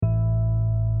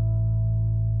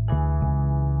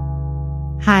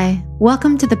Hi,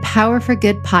 welcome to the Power for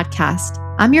Good podcast.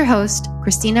 I'm your host,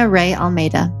 Christina Ray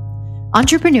Almeida,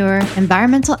 entrepreneur,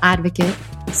 environmental advocate,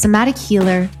 somatic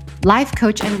healer, life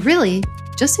coach, and really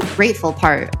just a grateful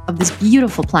part of this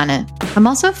beautiful planet. I'm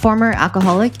also a former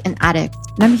alcoholic and addict,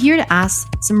 and I'm here to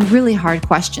ask some really hard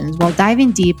questions while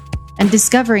diving deep and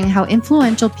discovering how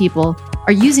influential people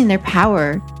are using their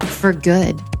power for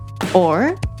good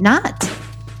or not.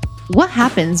 What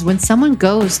happens when someone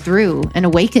goes through an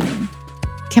awakening?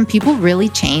 Can people really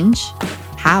change?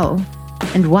 How?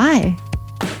 And why?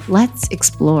 Let's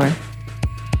explore.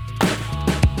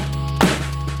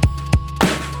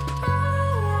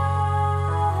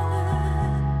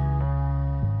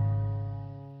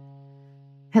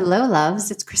 Hello, loves.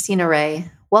 It's Christina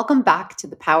Ray. Welcome back to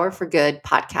the Power for Good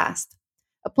podcast,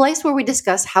 a place where we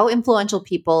discuss how influential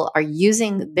people are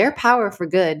using their power for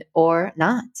good or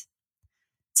not.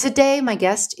 Today, my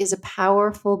guest is a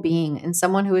powerful being and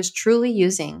someone who is truly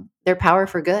using their power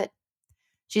for good.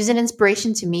 She's an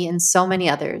inspiration to me and so many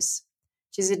others.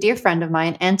 She's a dear friend of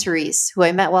mine, Therese, who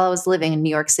I met while I was living in New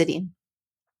York City.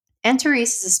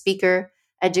 Therese is a speaker,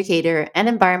 educator, and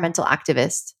environmental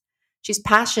activist. She's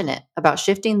passionate about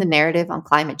shifting the narrative on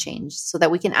climate change so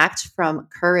that we can act from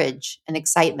courage and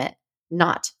excitement,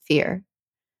 not fear.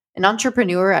 An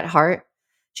entrepreneur at heart,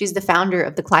 she's the founder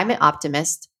of the Climate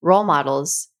Optimist, Role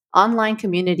Models, online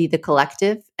community The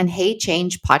Collective, and Hey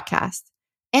Change podcast.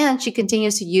 And she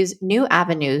continues to use new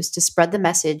avenues to spread the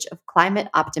message of climate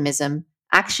optimism,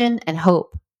 action, and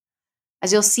hope.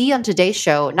 As you'll see on today's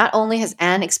show, not only has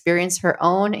Anne experienced her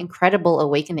own incredible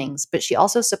awakenings, but she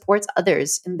also supports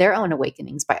others in their own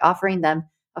awakenings by offering them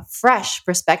a fresh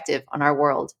perspective on our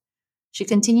world. She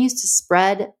continues to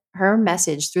spread her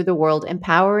message through the world,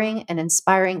 empowering and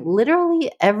inspiring literally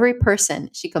every person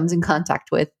she comes in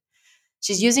contact with.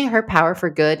 She's using her power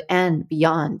for good and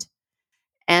beyond.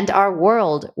 And our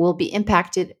world will be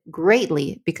impacted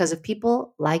greatly because of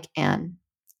people like Anne.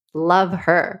 Love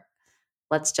her.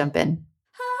 Let's jump in.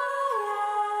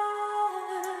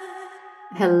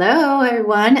 Hello,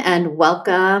 everyone, and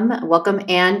welcome. Welcome,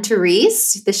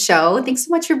 Therese, to the show. Thanks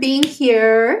so much for being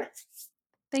here.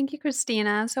 Thank you,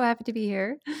 Christina. So happy to be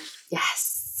here.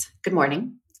 Yes. Good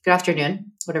morning. Good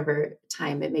afternoon, whatever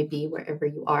time it may be, wherever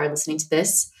you are listening to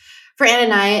this. For Anne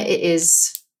and I, it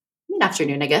is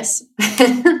mid-afternoon, I guess.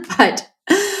 But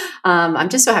I'm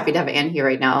just so happy to have Anne here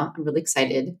right now. I'm really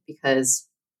excited because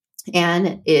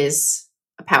Anne is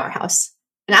a powerhouse,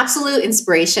 an absolute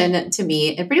inspiration to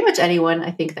me, and pretty much anyone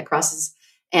I think that crosses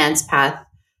Anne's path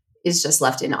is just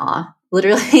left in awe.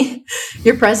 Literally,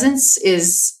 your presence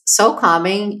is so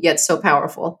calming, yet so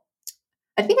powerful.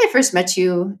 I think I first met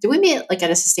you, did we meet like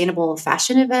at a sustainable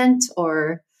fashion event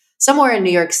or somewhere in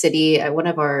New York City at one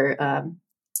of our,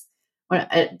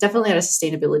 definitely at a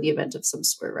sustainability event of some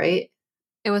sort, right?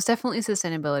 It was definitely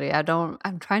sustainability.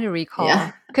 I'm trying to recall.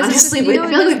 Yeah. Honestly, I feel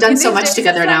like we've done so much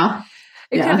together now.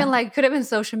 It could have been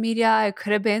social media. It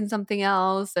could have been something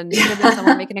else. And it could have been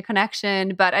someone making a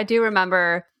connection. But I do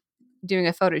remember doing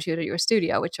a photo shoot at your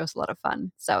studio, which was a lot of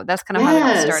fun. So that's kind of how it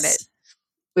all started.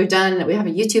 We have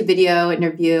a YouTube video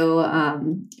interview.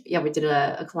 We did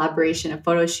a collaboration, a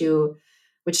photo shoot,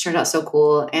 which turned out so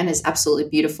cool and is absolutely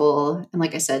beautiful. And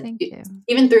like I said,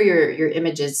 even through your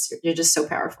images, you're just so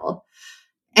powerful.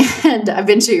 And I've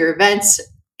been to your events.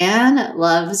 Anne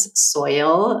loves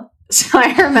soil. So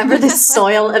I remember this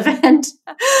soil event.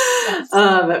 Yes.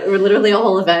 We're literally a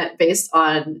whole event based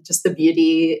on just the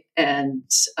beauty and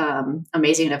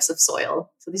amazingness of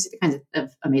soil. So these are the kinds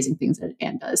of amazing things that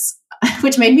Anne does,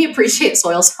 which made me appreciate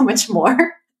soil so much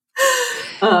more.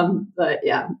 But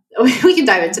yeah, we can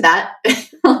dive into that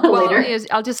later.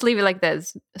 I'll just leave it like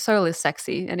this. Soil is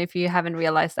sexy. And if you haven't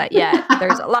realized that yet,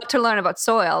 there's a lot to learn about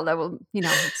soil that will,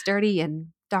 it's dirty and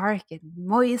dark and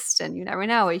moist, and you never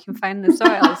know what you can find in the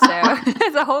soil. So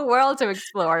it's a whole world to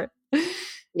explore.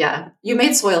 Yeah, you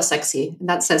made soil sexy, and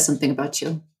that says something about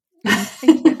you.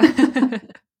 Thank you.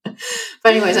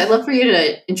 But anyways, I'd love for you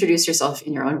to introduce yourself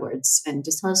in your own words and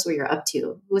just tell us what you're up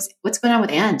to. What's going on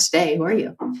with Anne today? Who are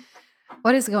you?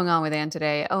 What is going on with Anne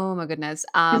today? Oh my goodness.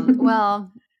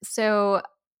 So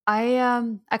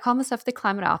I call myself the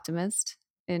climate optimist.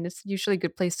 And it's usually a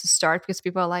good place to start because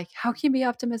people are like, how can you be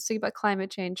optimistic about climate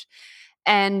change?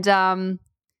 And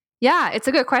it's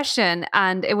a good question.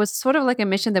 And it was sort of like a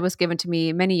mission that was given to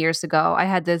me many years ago. I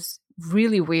had this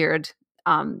really weird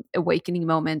awakening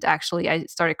moment. Actually, I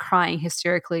started crying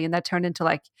hysterically, and that turned into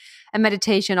like a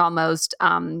meditation almost,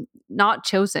 not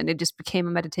chosen. It just became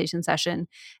a meditation session.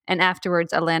 And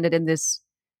afterwards, I landed in this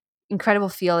incredible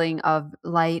feeling of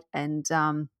light and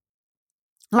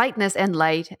lightness and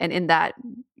light. And in that,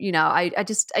 I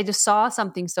just saw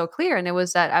something so clear, and it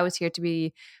was that I was here to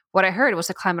be, what I heard was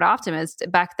a climate optimist.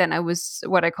 Back then I was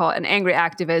what I call an angry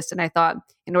activist, and I thought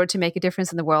in order to make a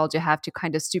difference in the world, you have to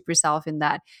kind of steep yourself in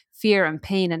that fear and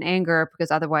pain and anger,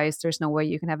 because otherwise there's no way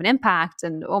you can have an impact.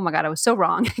 And oh my god, I was so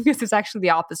wrong. Because it's actually the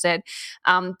opposite.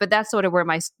 But that's sort of where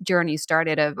my journey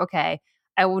started of, okay,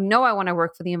 I will know I want to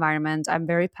work for the environment. I'm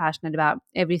very passionate about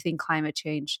everything climate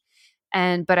change,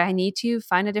 but I need to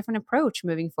find a different approach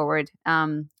moving forward,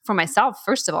 for myself,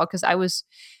 first of all, because I was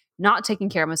not taking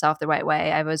care of myself the right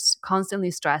way. I was constantly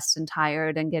stressed and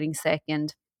tired and getting sick.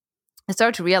 And I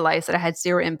started to realize that I had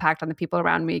zero impact on the people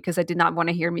around me, because I did not want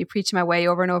to hear me preach my way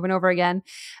over and over and over again.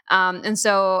 And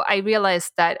so I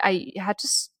realized that I had to,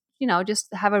 just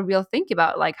have a real think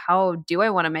about, like, how do I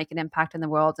want to make an impact in the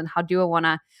world, and how do I want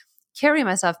to carry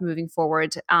myself moving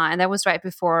forward. And that was right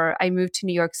before I moved to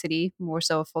New York City, more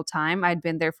so full time. I'd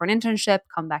been there for an internship,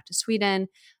 come back to Sweden,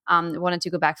 wanted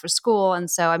to go back for school. And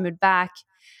so I moved back,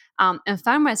 and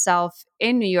found myself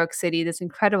in New York City, this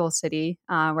incredible city,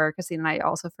 where Christine and I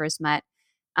also first met.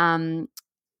 Um,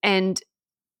 and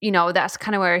that's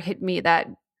kind of where it hit me that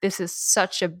this is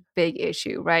such a big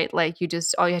issue, right? Like,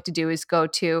 all you have to do is go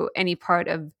to any part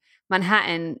of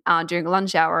Manhattan during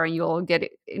lunch hour, and you'll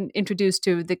get introduced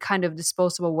to the kind of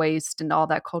disposable waste and all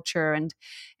that culture, and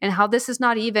how this is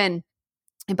not even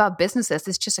about businesses.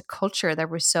 It's just a culture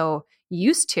that we're so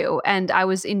used to. And I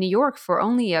was in New York for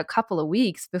only a couple of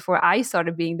weeks before I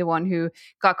started being the one who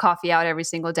got coffee out every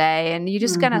single day. And you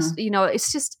just kind of, Hmm. it's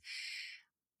just,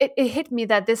 it hit me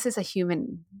that this is a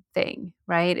human thing,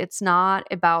 right? It's not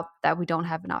about that we don't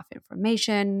have enough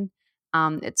information.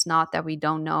 It's not that we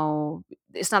don't know.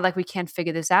 It's not like we can't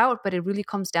figure this out, but it really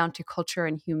comes down to culture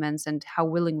and humans, and how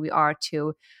willing we are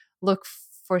to look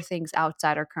for things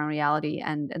outside our current reality,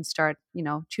 and start,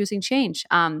 choosing change.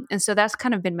 And so that's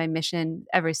kind of been my mission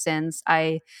ever since.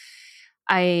 I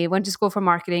went to school for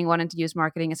marketing, wanted to use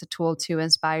marketing as a tool to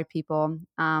inspire people.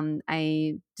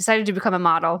 I decided to become a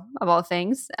model, of all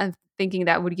things, and thinking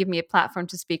that would give me a platform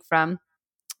to speak from.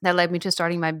 That led me to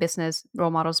starting my business, Role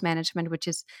Models Management, which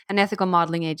is an ethical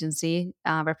modeling agency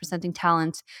representing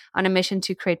talent on a mission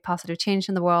to create positive change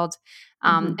in the world.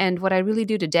 Hmm. And what I really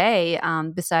do today,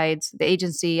 besides the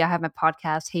agency, I have my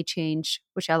podcast, Hey Change,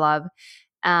 which I love.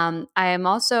 I am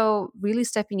also really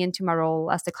stepping into my role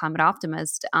as the climate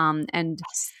optimist, and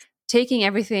Yes. taking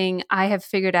everything I have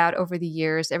figured out over the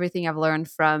years, everything I've learned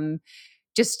from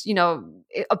just,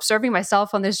 observing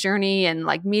myself on this journey, and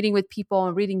like meeting with people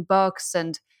and reading books,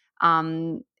 and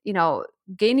um, you know,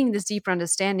 gaining this deeper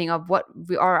understanding of what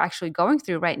we are actually going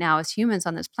through right now as humans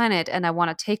on this planet. And I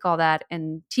want to take all that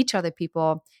and teach other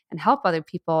people and help other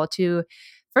people to,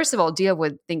 first of all, deal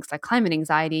with things like climate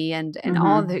anxiety and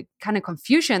all Hmm. the kind of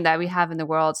confusion that we have in the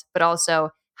world, but also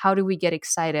how do we get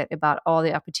excited about all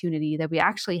the opportunity that we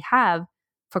actually have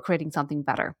for creating something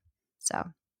better. So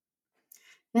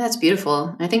Yeah, that's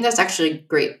beautiful. I think that's actually a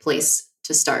great place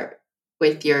to start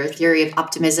with your theory of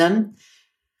optimism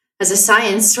as a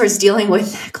science towards dealing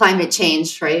with climate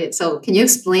change, right? So, can you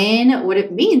explain what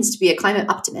it means to be a climate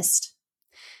optimist?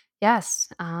 yes,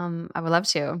 I would love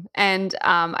to. And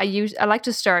I like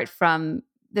to start from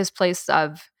this place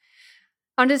of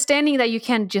understanding that you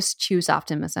can't just choose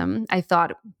optimism. I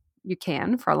thought you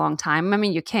can for a long time. I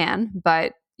mean, you can,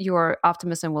 but your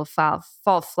optimism will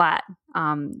fall flat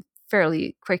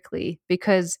fairly quickly,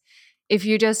 because if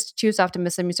you just choose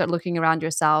optimism, you start looking around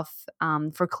yourself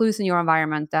for clues in your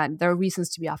environment that there are reasons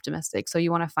to be optimistic. So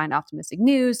you want to find optimistic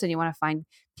news, and you want to find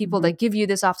people Hmm. that give you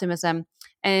this optimism.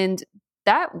 And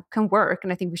that can work.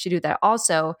 And I think we should do that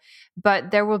also.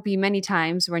 But there will be many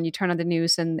times when you turn on the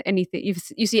news and anything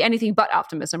you see anything but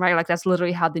optimism, right? Like, that's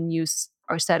literally how the news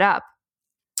are set up.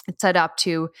 It's set up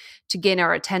to gain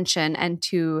our attention and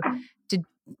to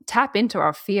tap into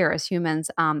our fear as humans,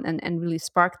 and really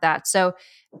spark that. So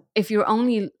if you're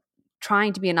only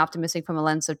trying to be an optimistic from a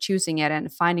lens of choosing it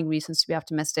and finding reasons to be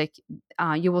optimistic,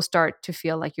 you will start to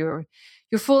feel like you're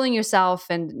fooling yourself,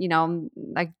 and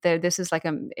like this is like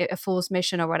a fool's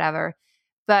mission or whatever.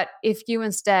 But if you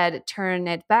instead turn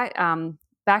it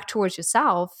back towards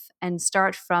yourself and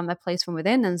start from a place from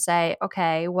within and say,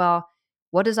 okay, well,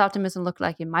 what does optimism look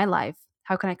like in my life?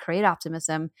 How can I create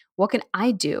optimism? What can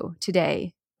I do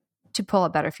today to pull a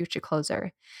better future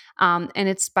closer? And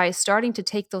it's by starting to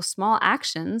take those small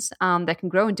actions that can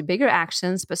grow into bigger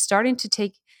actions, but starting to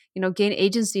gain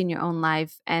agency in your own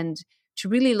life, and to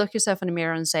really look yourself in the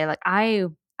mirror and say, like, I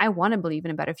want to believe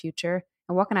in a better future.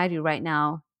 And what can I do right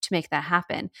now to make that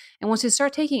happen? And once you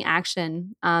start taking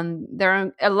action, there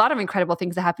are a lot of incredible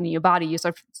things that happen in your body. You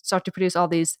start to produce all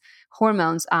these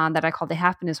hormones that I call the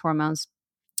happiness hormones,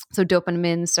 So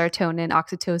dopamine, serotonin,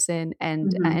 oxytocin,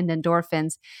 Hmm. and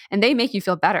endorphins, and they make you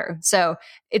feel better. So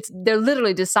they're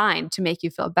literally designed to make you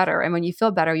feel better. And when you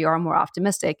feel better, you are more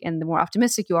optimistic. And the more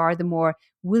optimistic you are, the more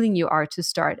willing you are to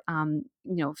start,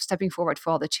 stepping forward for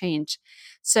all the change.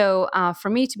 So for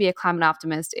me to be a climate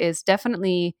optimist is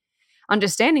definitely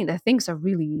understanding that things are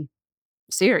really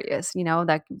serious.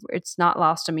 That it's not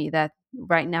lost to me that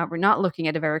right now we're not looking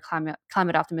at a very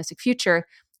climate optimistic future,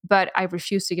 but I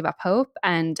refuse to give up hope,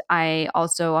 and I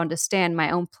also understand my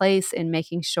own place in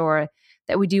making sure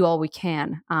that we do all we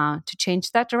can to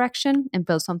change that direction and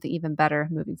build something even better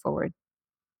moving forward.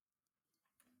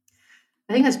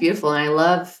 I think that's beautiful. And I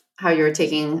love how you're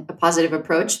taking a positive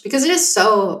approach because it is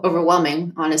so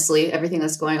overwhelming, honestly, everything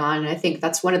that's going on. And I think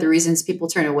that's one of the reasons people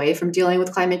turn away from dealing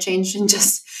with climate change and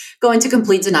just go into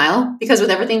complete denial because with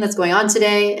everything that's going on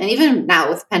today, and even now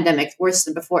with the pandemic, worse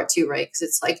than before too, right? Because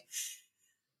it's like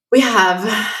we have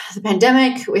the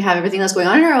pandemic, we have everything that's going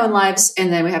on in our own lives,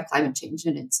 and then we have climate change.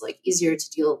 And it's like easier to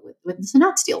deal with than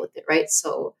not to deal with it, right?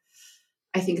 So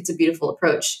I think it's a beautiful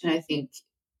approach. And I think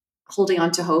holding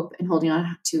on to hope and holding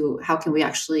on to how can we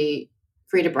actually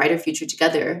create a brighter future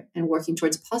together and working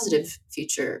towards a positive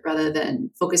future rather than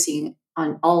focusing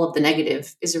on all of the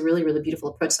negative is a really, really beautiful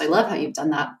approach. So I love how you've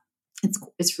done that.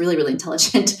 It's really, really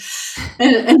intelligent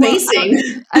and Well,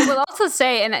 amazing. I will also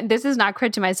say, and this is not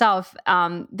credit to myself,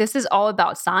 this is all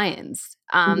about science.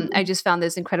 I Mhm. just found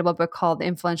this incredible book called The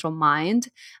Influential Mind,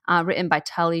 written by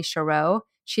Tali Sharot.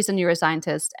 She's a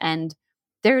neuroscientist, and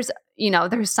there's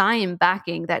science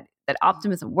backing that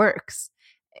optimism works.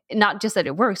 Not just that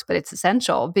it works, but it's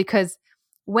essential because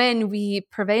when we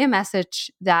purvey a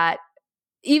message that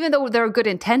even though there are good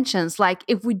intentions, like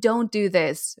if we don't do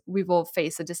this, we will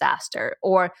face a disaster.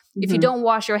 Or if you Mhm. don't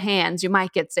wash your hands, you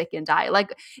might get sick and die.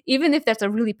 Like, even if that's a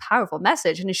really powerful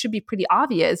message and it should be pretty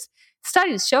obvious,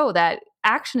 studies show that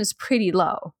action is pretty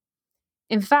low.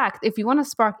 In fact, if you want to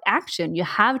spark action, you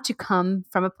have to come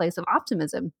from a place of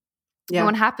optimism. And Yeah.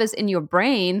 what happens in your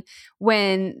brain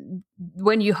when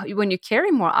you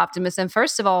carry more optimism,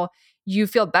 first of all, you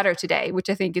feel better today, which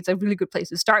I think is a really good place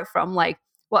to start from. Like,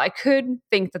 well, I could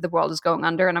think that the world is going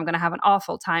under and I'm going to have an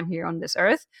awful time here on this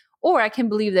earth, or I can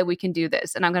believe that we can do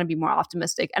this and I'm going to be more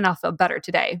optimistic and I'll feel better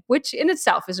today, which in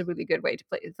itself is a really good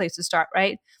place to start,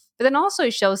 right? But then also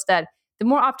it shows that the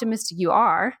more optimistic you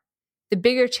are, the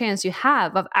bigger chance you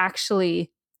have of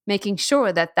actually making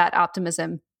sure that that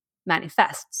optimism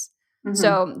manifests. Mhm.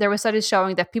 So there were studies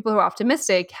showing that people who are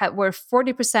optimistic were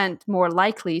 40% more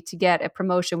likely to get a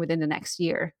promotion within the next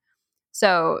year.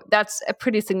 So that's a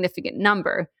pretty significant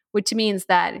number, which means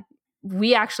that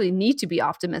we actually need to be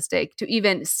optimistic to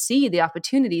even see the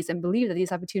opportunities and believe that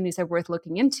these opportunities are worth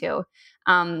looking into.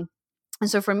 Um, and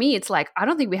so for me, it's like, I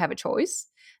don't think we have a choice.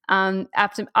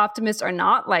 Optimists or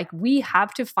not, like we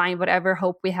have to find whatever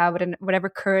hope we have, whatever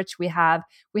courage we have.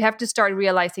 We have to start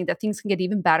realizing that things can get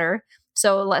even better.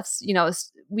 So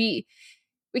we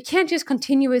can't just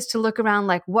continue to look around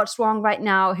like what's wrong right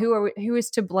now, who is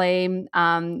to blame,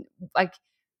 like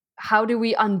how do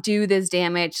we undo this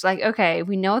damage? Like, okay,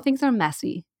 we know things are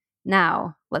messy.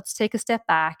 Now, let's take a step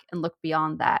back and look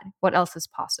beyond that. What else is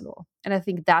possible? And I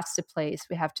think that's the place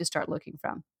we have to start looking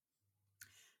from.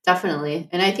 Definitely.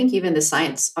 And I think even the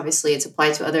science, obviously, it's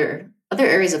applied to other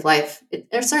areas of life.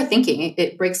 It's our thinking.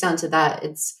 It breaks down to that.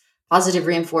 It's positive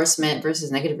reinforcement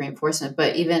versus negative reinforcement.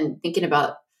 But even thinking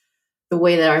about the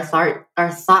way that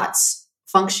our thoughts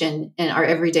function in our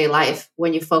everyday life,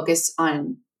 when you focus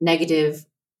on negative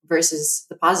versus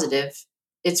the positive,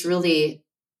 it's really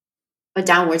a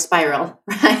downward spiral,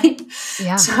 right?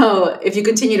 Yeah. So if you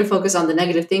continue to focus on the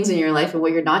negative things in your life and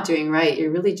what you're not doing right,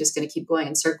 you're really just going to keep going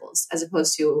in circles as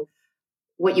opposed to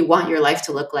what you want your life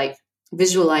to look like,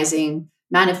 visualizing,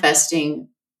 manifesting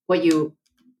what you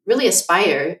really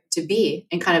aspire to be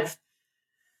and kind of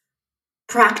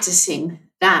practicing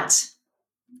that.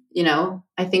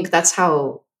 I think that's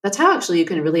how actually you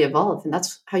can really evolve, and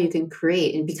that's how you can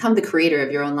create and become the creator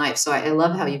of your own life. So I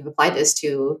love how you've applied this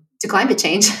to climate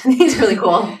change. I think it's really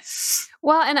cool.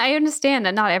 Well, and I understand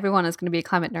that not everyone is going to be a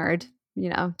climate nerd,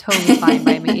 totally fine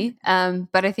by me.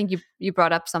 But I think you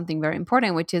brought up something very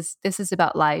important, which is this is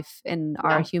about life and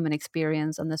our Yeah. human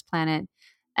experience on this planet.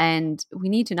 And we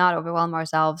need to not overwhelm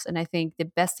ourselves. And I think the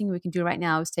best thing we can do right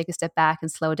now is take a step back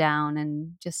and slow down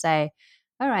and just say,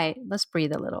 all right, let's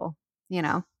breathe a little. You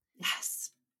know,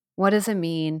 Yes. what does it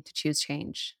mean to choose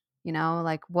change?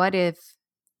 Like what if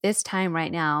this time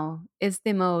right now is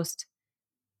the most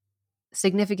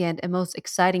significant and most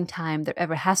exciting time there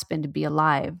ever has been to be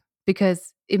alive,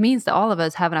 because it means that all of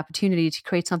us have an opportunity to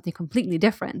create something completely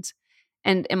different.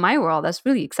 And in my world, that's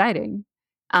really exciting.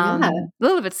 Yeah. A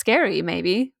little bit scary,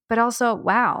 maybe, but also,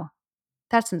 wow,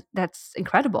 that's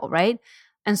incredible, right?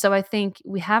 And so I think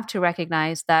we have to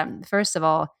recognize that, first of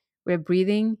all, we're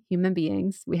breathing human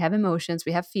beings. We have emotions,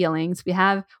 we have feelings, we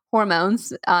have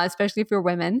hormones, especially if you're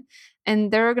women.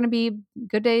 And there are going to be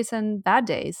good days and bad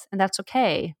days, and that's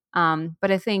okay.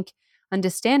 But I think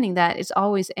understanding that it's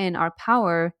always in our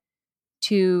power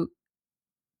to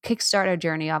kickstart our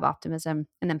journey of optimism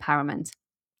and empowerment.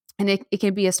 And it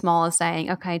can be as small as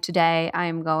saying, okay, today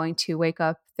I'm going to wake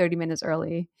up 30 minutes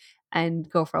early and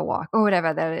go for a walk or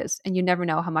whatever that is. And you never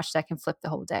know how much that can flip the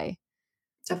whole day.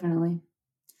 Definitely.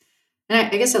 And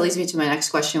I guess that leads me to my next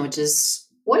question, which is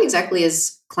what exactly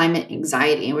is climate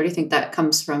anxiety? Where do you think that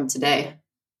comes from today?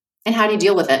 And how do you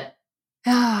deal with it?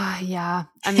 Yeah.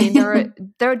 I mean,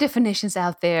 there are definitions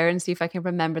out there, and see if I can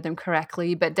remember them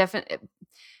correctly. But definitely,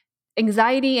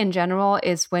 anxiety in general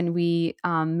is when we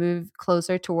move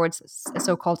closer towards a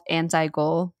so-called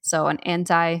anti-goal. So an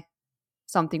anti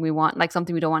something we want, like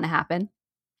something we don't want to happen.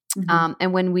 Mhm.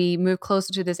 And when we move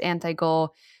closer to this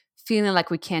anti-goal, feeling like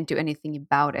we can't do anything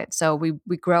about it. So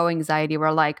we grow anxiety.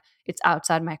 We're like, it's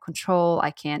outside my control.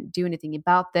 I can't do anything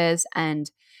about this. And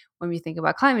when we think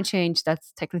about climate change,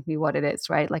 that's technically what it is,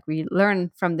 right? Like we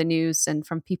learn from the news and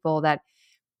from people that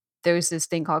there's this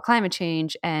thing called climate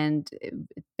change, and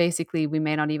basically we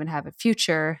may not even have a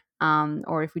future,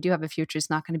 or if we do have a future, it's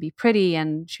not going to be pretty,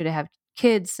 and should I have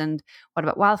kids, and what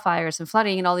about wildfires and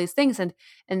flooding and all these things, and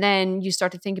then you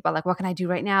start to think about like, what can I do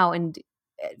right now? And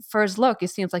at first look, it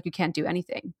seems like you can't do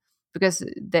anything because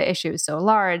the issue is so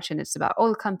large, and it's about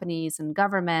oil companies and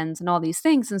governments and all these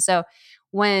things. And so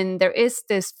when there is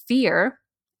this fear,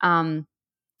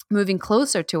 moving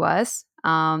closer to us,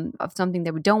 of something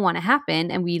that we don't want to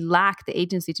happen, and we lack the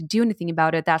agency to do anything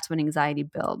about it, that's when anxiety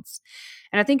builds.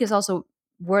 And I think it's also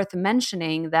worth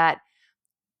mentioning that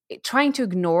trying to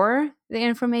ignore the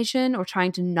information or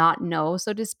trying to not know,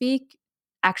 so to speak,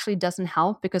 actually doesn't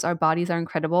help, because our bodies are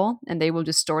incredible and they will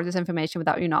just store this information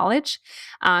without your knowledge.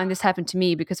 And this happened to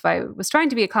me because if I was trying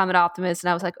to be a climate optimist and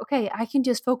I was like, okay, I can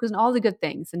just focus on all the good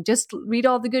things and just read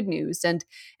all the good news and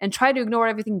try to ignore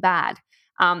everything bad.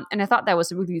 And I thought that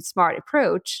was a really smart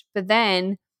approach. But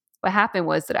then what happened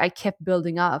was that I kept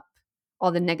building up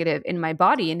all the negative in my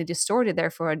body, and it just stored it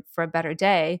there for a better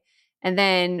day. And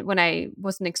then when I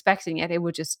wasn't expecting it, it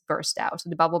would just burst out. So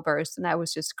the bubble burst, and I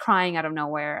was just crying out of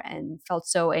nowhere and felt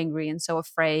so angry and so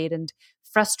afraid and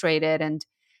frustrated and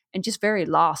just very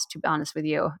lost, to be honest with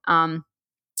you.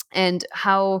 And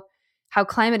how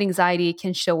climate anxiety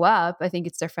can show up, I think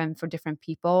it's different for different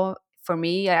people. For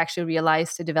me, I actually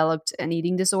realized I developed an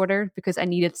eating disorder because I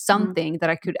needed Mhm. something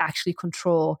that I could actually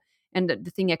control. And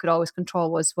the thing I could always control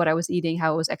was what I was eating,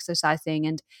 how I was exercising.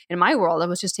 And in my world, I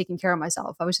was just taking care of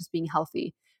myself. I was just being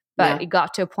healthy. But Yeah. it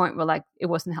got to a point where like it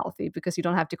wasn't healthy because you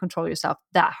don't have to control yourself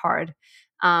that hard.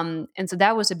 And so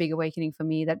that was a big awakening for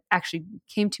me that actually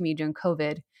came to me during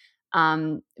COVID.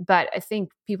 But I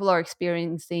think people are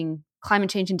experiencing climate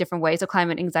change in different ways, or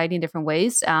climate anxiety in different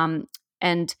ways.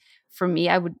 And for me,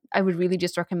 I would really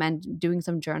just recommend doing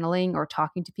some journaling or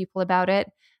talking to people about it.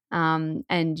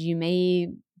 And you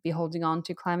may be holding on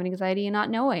to climate anxiety and not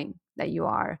knowing that you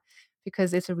are,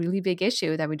 because it's a really big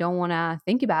issue that we don't want to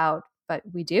think about, but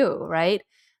we do, right?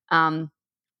 Um,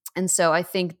 and so I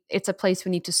think it's a place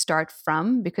we need to start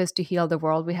from, because to heal the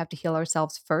world, we have to heal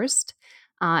ourselves first.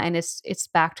 And it's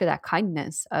back to that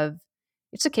kindness of,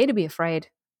 it's okay to be afraid.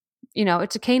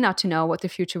 It's okay not to know what the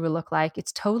future will look like.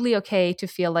 It's totally okay to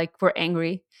feel like we're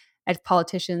angry at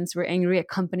politicians, we're angry at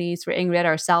companies, we're angry at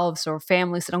ourselves or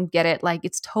families that don't get it. Like,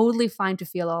 it's totally fine to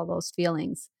feel all those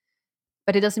feelings,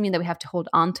 but it doesn't mean that we have to hold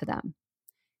on to them.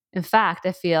 In fact,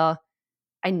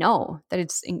 I know that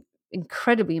it's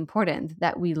incredibly important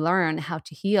that we learn how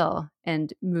to heal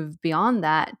and move beyond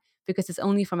that, because it's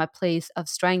only from a place of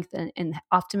strength and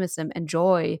optimism and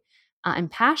joy, and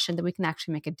passion, that we can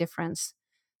actually make a difference.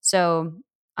 So,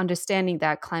 understanding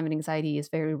that climate anxiety is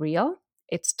very real,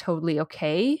 it's totally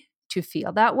okay to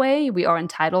feel that way. We are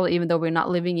entitled, even though we're not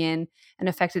living in an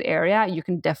affected area. You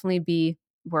can definitely be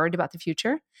worried about the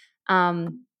future.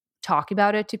 Talk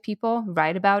about it to people,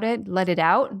 write about it, let it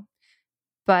out,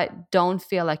 but don't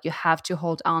feel like you have to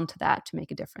hold on to that to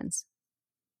make a difference.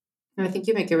 And I think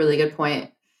you make a really good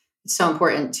point. It's so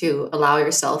important to allow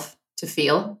yourself to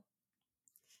feel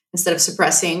instead of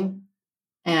suppressing,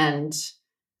 and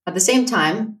at the same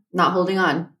time not holding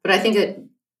on. But I think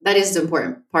that is the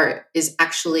important part, is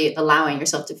actually allowing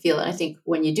yourself to feel. And I think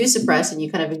when you do suppress and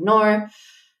you kind of ignore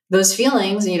those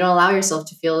feelings and you don't allow yourself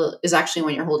to feel, is actually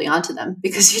when you're holding on to them,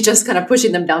 because you're just kind of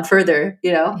pushing them down further.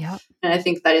 Yeah. And I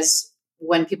think that is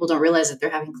when people don't realize that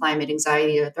they're having climate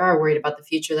anxiety or they are worried about the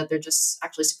future, that they're just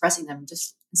actually suppressing them,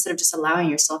 just instead of just allowing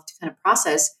yourself to kind of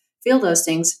process, feel those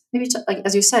things, maybe like,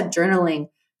 as you said, journaling,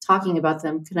 talking about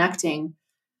them, connecting,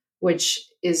 which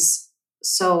is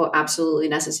so absolutely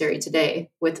necessary today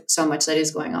with so much that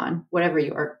is going on, whatever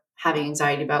you are having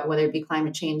anxiety about, whether it be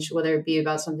climate change, whether it be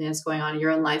about something that's going on in your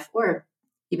own life or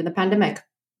even the pandemic.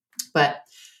 But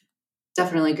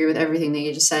definitely agree with everything that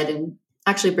you just said, and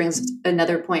actually brings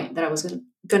another point that I was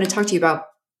going to talk to you about,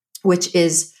 which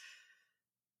is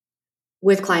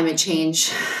with climate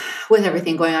change, with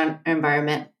everything going on in our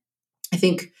environment. I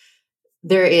think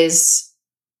there is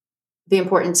the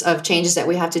importance of changes that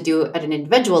we have to do at an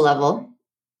individual level.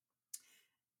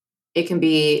 It can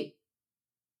be,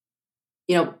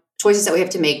 choices that we have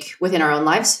to make within our own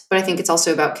lives, but I think it's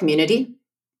also about community.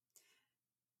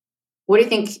 What do you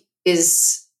think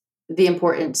is the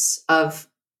importance of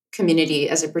community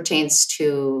as it pertains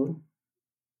to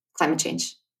climate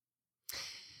change?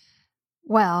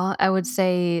 Well, I would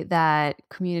say that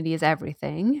community is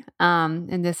everything.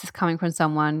 And this is coming from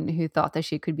someone who thought that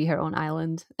she could be her own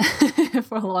island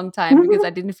for a long time because I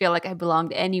didn't feel like I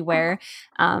belonged anywhere.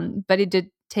 But it did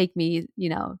take me,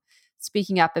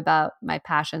 speaking up about my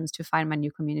passions to find my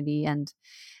new community, and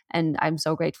I'm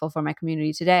so grateful for my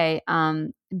community today.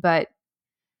 But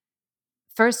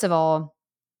first of all,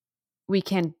 we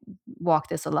can't walk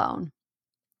this alone.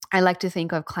 I like to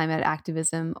think of climate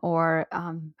activism, or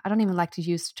I don't even like to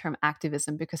use the term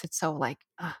activism because it's so like,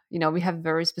 we have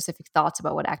very specific thoughts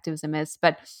about what activism is.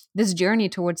 But this journey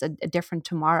towards a different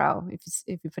tomorrow,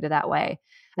 if you put it that way,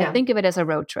 I Yeah. think of it as a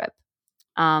road trip.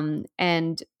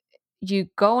 And you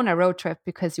go on a road trip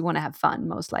because you want to have fun,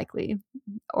 most likely.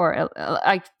 Or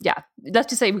let's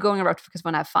just say we're going on a road trip because we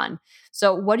want to have fun.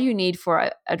 So what do you need for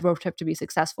a road trip to be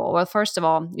successful? Well, first of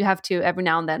all, you have to every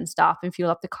now and then stop and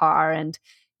fuel up the car and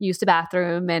use the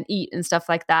bathroom and eat and stuff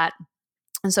like that.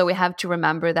 And so we have to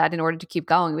remember that in order to keep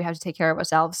going, we have to take care of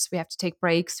ourselves. We have to take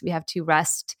breaks. We have to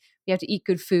rest. We have to eat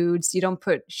good foods. You don't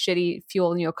put shitty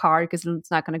fuel in your car because it's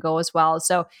not going to go as well.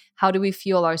 So how do we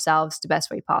fuel ourselves the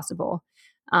best way possible?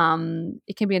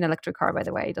 It can be an electric car, by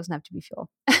the way. It doesn't have to be fuel.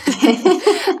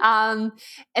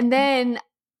 And then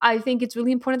I think it's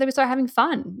really important that we start having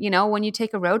fun. When you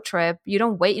take a road trip, you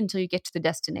don't wait until you get to the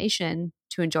destination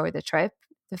to enjoy the trip.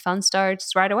 The fun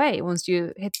starts right away. Once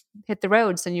you hit the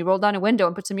roads and you roll down a window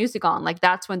and put some music on, like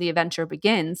that's when the adventure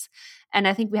begins. And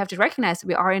I think we have to recognize that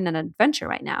we are in an adventure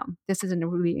right now. This is a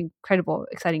really incredible,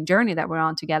 exciting journey that we're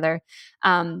on together.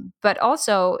 But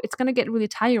also, it's going to get really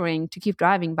tiring to keep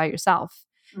driving by yourself.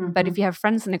 Mm-hmm. But if you have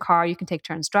friends in the car, you can take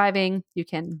turns driving. You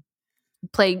can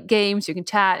play games, you can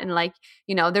chat, and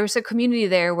there's a community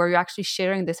there where you're actually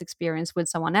sharing this experience with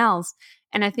someone else.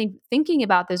 And I think thinking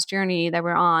about this journey that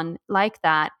we're on like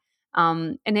that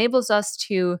enables us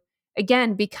to,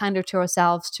 again, be kinder to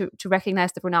ourselves, to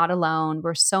recognize that we're not alone.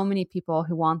 We're so many people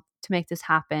who want to make this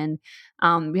happen.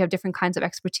 We have different kinds of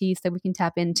expertise that we can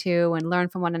tap into and learn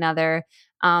from one another.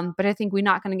 But I think we're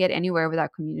not going to get anywhere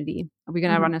without community. We're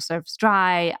going to run ourselves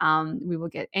dry. We will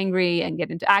get angry and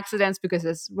get into accidents because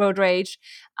there's road rage.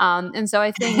 And so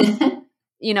I think,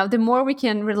 the more we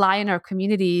can rely on our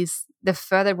communities, the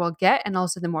further we'll get, and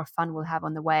also the more fun we'll have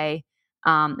on the way.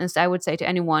 And so I would say to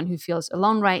anyone who feels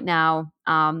alone right now,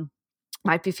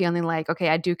 might be feeling like, okay,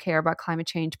 I do care about climate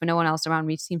change, but no one else around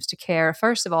me seems to care.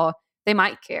 First of all, they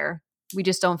might care. We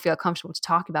just don't feel comfortable to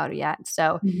talk about it yet.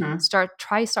 So start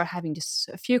having just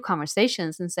a few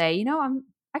conversations and say, I'm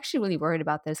actually really worried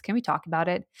about this. Can we talk about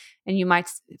it? And you might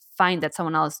find that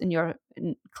someone else in your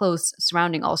close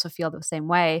surrounding also feel the same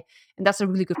way. And that's a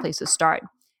really good place to start.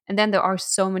 And then there are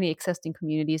so many existing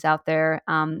communities out there.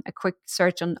 A quick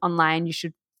search online, you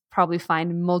should probably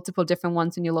find multiple different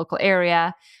ones in your local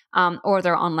area, or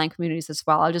there are online communities as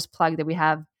well. I'll just plug that we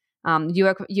have, you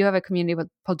have a community with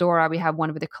Pandora. We have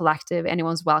one with the Collective.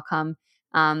 Anyone's welcome.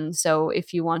 So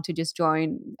if you want to just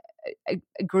join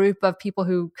a group of people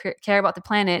who care about the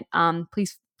planet,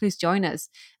 please join us.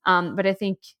 But I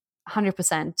think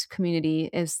 100% community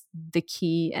is the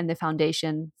key and the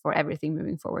foundation for everything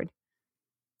moving forward.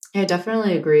 I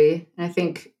definitely agree. And I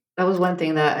think that was one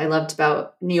thing that I loved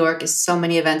about New York is so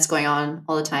many events going on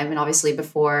all the time. And obviously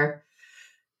before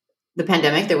the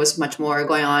pandemic, there was much more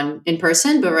going on in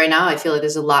person. But right now I feel like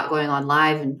there's a lot going on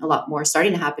live and a lot more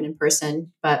starting to happen in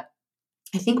person. But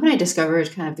I think when I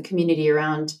discovered kind of the community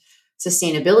around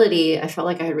sustainability, I felt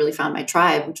like I had really found my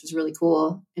tribe, which was really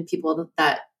cool. And people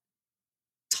that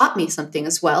taught me something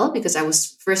as well, because I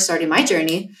was first starting my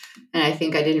journey. And I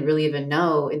think I didn't really even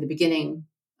know in the beginning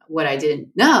what I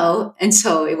didn't know. And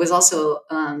so it was also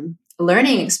a a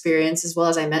learning experience, as well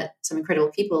as I met some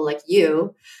incredible people like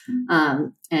you.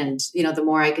 And the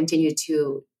more I continue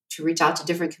to reach out to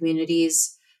different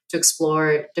communities, to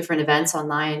explore different events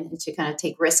online, and to kind of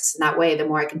take risks in that way, the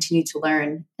more I continue to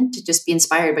learn and to just be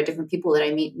inspired by different people that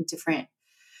I meet in different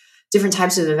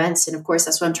types of events. And of course,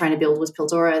 that's what I'm trying to build with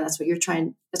Pildora, and that's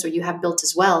what you have built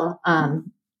as well.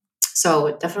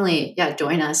 So definitely, yeah,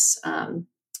 join us.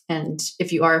 And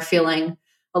if you are feeling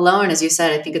alone, as you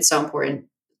said, I think it's so important.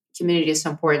 Community is so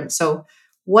important. So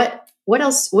what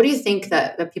else, what do you think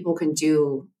that people can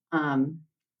do,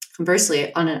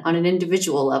 conversely on an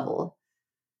individual level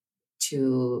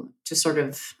to sort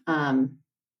of, on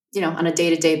a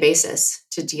day-to-day basis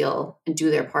to deal and do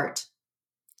their part?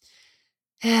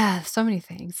 Yeah, so many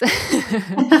things.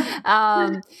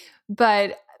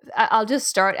 But I'll just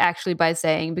start actually by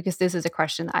saying, because this is a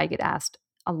question I get asked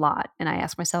a lot, and I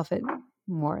ask myself it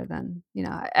more than,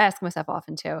 I ask myself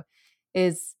often too,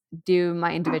 is, do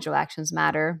my individual actions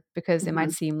matter? Because it might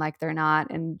Mhm. seem like they're not,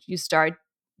 and you start,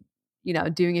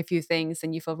 doing a few things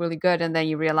and you feel really good. And then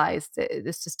you realize that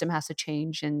the system has to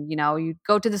change. And, you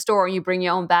go to the store and you bring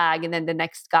your own bag. And then the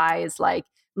next guy is like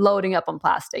loading up on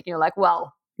plastic. You're like,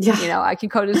 well, Yeah. I can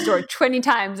go to the store 20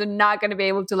 times and not going to be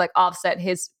able to like offset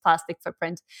his plastic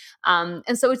footprint. And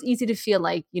so it's easy to feel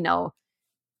like,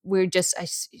 we're just a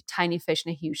tiny fish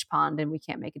in a huge pond and we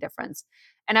can't make a difference.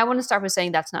 And I want to start by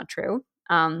saying that's not true.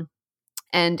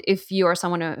 And if you are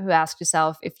someone who asks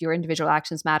yourself if your individual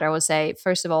actions matter, I would say,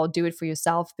 first of all, do it for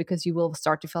yourself, because you will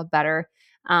start to feel better.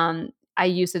 I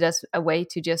use it as a way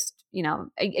to just,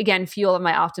 again, fuel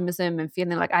my optimism and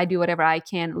feeling like I do whatever I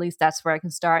can. At least that's where I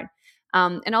can start.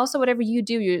 And also, whatever you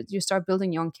do, you start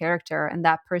building your own character, and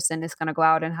that person is going to go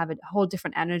out and have a whole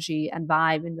different energy and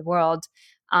vibe in the world.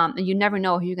 And you never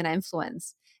know who you're going to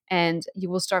influence, and you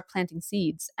will start planting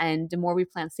seeds. And the more we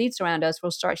plant seeds around us,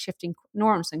 we'll start shifting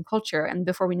norms and culture. And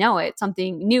before we know it,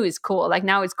 something new is cool. Like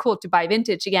now it's cool to buy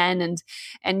vintage again. And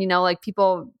like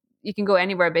people, you can go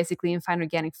anywhere basically and find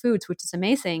organic foods, which is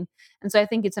amazing. And so I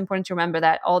think it's important to remember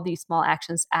that all these small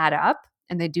actions add up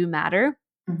and they do matter.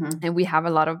 Mhm. And we have a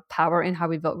lot of power in how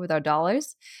we vote with our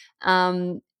dollars.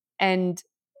 Um, and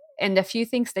and a few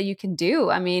things that you can do.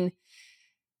 I mean,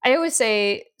 I always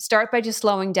say start by just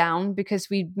slowing down,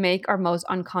 because we make our most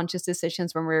unconscious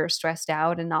decisions when we're stressed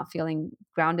out and not feeling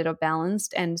grounded or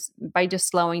balanced. And by just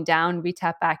slowing down, we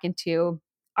tap back into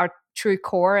our true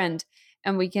core, and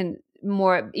we can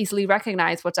more easily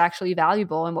recognize what's actually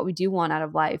valuable and what we do want out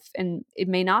of life. And it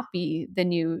may not be the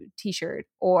new t-shirt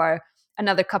or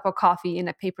another cup of coffee in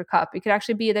a paper cup. It could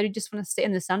actually be that you just want to sit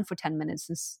in the sun for 10 minutes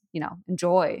and,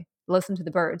 enjoy, listen to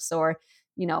the birds, or,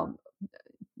 you know,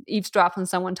 eavesdrop on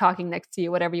someone talking next to you,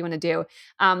 whatever you want to do.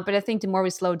 But I think the more we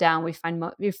slow down, we find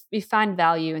we find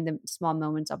value in the small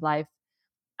moments of life.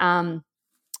 Um,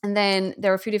 and then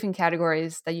there are a few different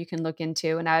categories that you can look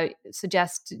into, and I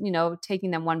suggest taking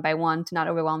them one by one to not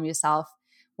overwhelm yourself.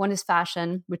 One is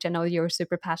fashion, which I know you're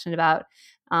super passionate about,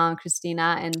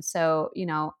 Christina. And so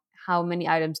how many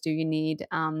items do you need?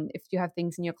 If you have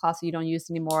things in your closet you don't use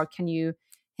anymore, can you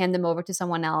hand them over to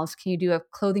someone else? Can you do a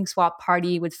clothing swap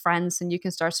party with friends and you can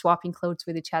start swapping clothes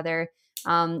with each other?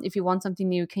 If you want something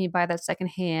new, can you buy that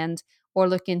secondhand, or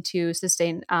look into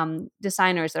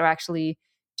designers that are actually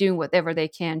doing whatever they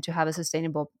can to have a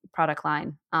sustainable product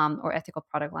line, or ethical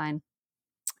product line.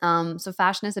 So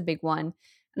fashion is a big one.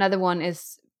 Another one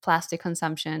is plastic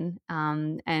consumption.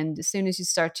 And as soon as you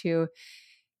start to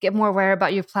get more aware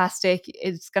about your plastic,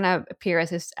 it's going to appear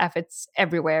as if it's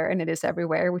everywhere, and it is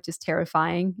everywhere, which is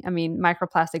terrifying. I mean,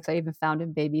 microplastics are even found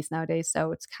in babies nowadays,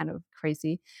 so it's kind of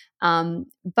crazy.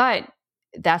 But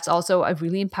that's also a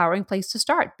really empowering place to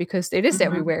start, because it is Mhm.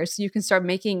 everywhere. So you can start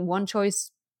making one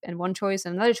choice and one choice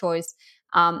and another choice.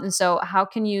 And so how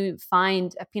can you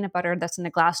find a peanut butter that's in a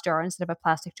glass jar instead of a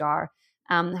plastic jar?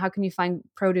 How can you find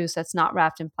produce that's not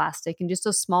wrapped in plastic? And just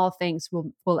those small things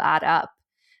will add up.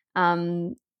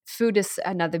 Um, Food is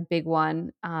another big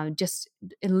one. Just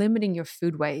limiting your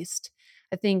food waste.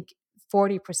 I think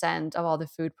 40% of all the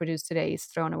food produced today is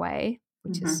thrown away,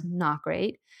 which is Mhm. not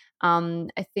great.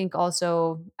 I think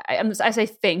also, I say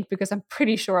think because I'm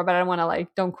pretty sure, but I don't want to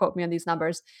don't quote me on these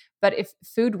numbers. But if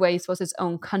food waste was its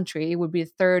own country, it would be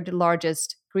the third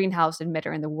largest greenhouse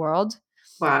emitter in the world.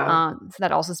 Wow. So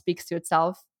that also speaks to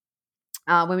itself.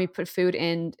 When we put food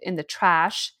in the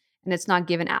trash and it's not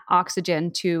given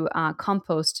oxygen to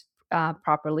compost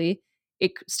properly,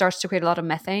 it starts to create a lot of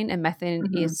methane, and methane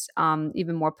Mhm. is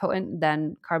even more potent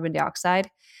than carbon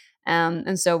dioxide.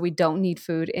 And so we don't need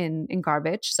food in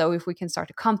garbage. So if we can start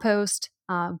to compost,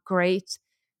 great.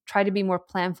 Try to be more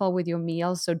planful with your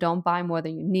meals. So don't buy more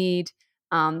than you need.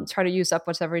 Try to use up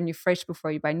whatever in your fridge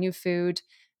before you buy new food.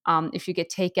 If you get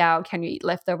takeout, can you eat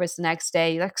leftovers the next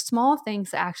day? Like small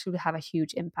things that actually have a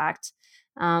huge impact.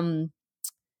 Um,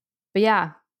 but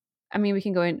yeah, I mean, we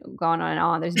can go on and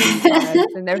on. There's beauty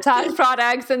products and there are tax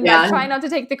products and like Yeah. try not to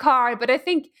take the car. But I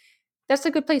think that's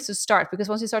a good place to start, because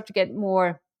once you start to get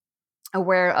more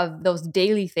aware of those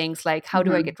daily things, like how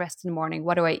do I Mhm. get dressed in the morning?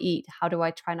 What do I eat? How do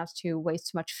I try not to waste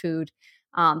too much food?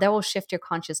 That will shift your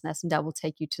consciousness and that will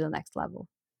take you to the next level.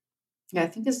 Yeah, I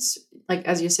think it's like,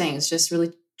 as you're saying, it's just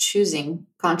really choosing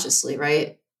consciously,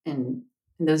 right? In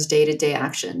those day-to-day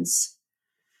actions.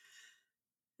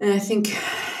 And I think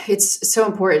it's so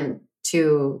important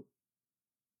to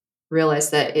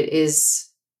realize that it is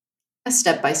a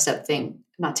step-by-step thing,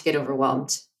 not to get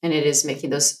overwhelmed. And it is making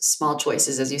those small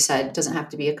choices, as you said. It doesn't have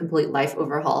to be a complete life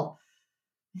overhaul.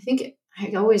 I think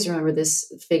I always remember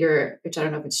this figure, which I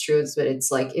don't know if it's true, but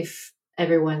it's like if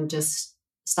everyone just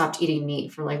stopped eating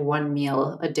meat for like one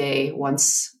meal a day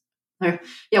once, or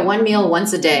yeah, one meal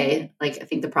once a day, like I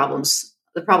think the problem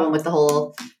with the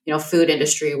whole, food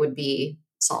industry would be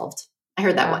solved. I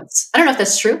heard that Yeah. once. I don't know if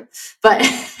that's true, but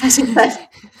as you said,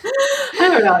 I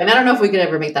don't know. And I don't know if we could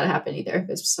ever make that happen either,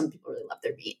 because some people really love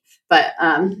their meat. But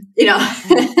Yeah.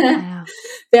 Yeah.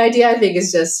 the idea I think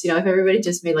is just, if everybody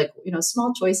just made like,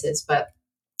 small choices, but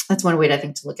that's one way I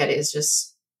think to look at it is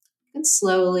just and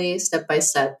slowly, step by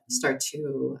step, start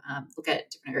to look at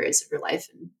different areas of your life.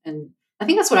 And I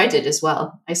think that's what I did as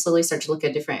well. I slowly start to look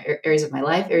at different areas of my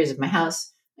life, areas of my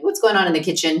house, like what's going on in the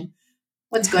kitchen,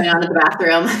 what's going on in the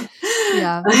bathroom.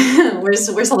 Yeah.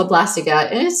 where's all the plastic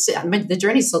at? And the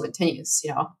journey still continues.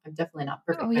 I'm definitely not Oh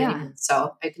perfect by any yeah. means.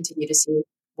 So I continue to see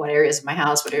what areas of my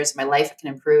house, what areas of my life I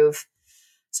can improve.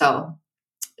 So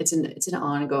it's an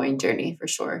ongoing journey for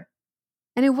sure.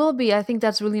 And it will be. I think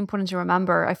that's really important to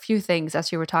remember a few things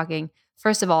as you were talking.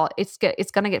 First of all, it's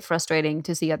going to get frustrating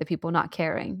to see other people not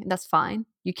caring, and that's fine.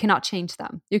 You cannot change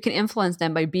them. You can influence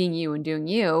them by being you and doing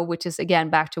you, which is again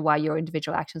back to why your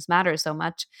individual actions matter so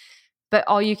much. But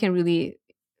all you can really,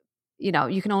 you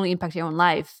can only impact your own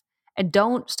life. And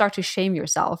don't start to shame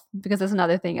yourself, because that's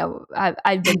another thing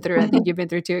I've been through. I think you've been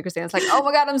through too, Christina. It's like, oh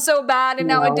my God, I'm so bad. And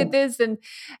now I did No, this. And,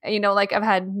 like I've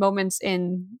had moments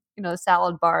in,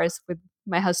 salad bars with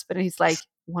my husband, and he's like,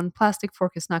 one plastic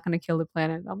fork is not going to kill the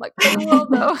planet. I'm like, it will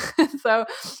though. So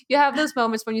you have those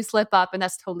moments when you slip up, and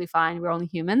that's totally fine. We're only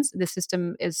humans. The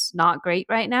system is not great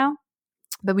right now,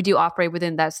 but we do operate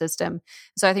within that system.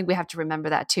 So I think we have to remember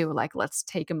that too. Like, let's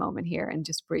take a moment here and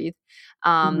just breathe.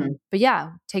 Mhm. But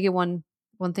yeah, take it one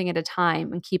thing at a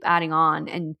time and keep adding on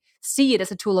and see it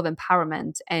as a tool of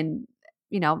empowerment. And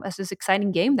as this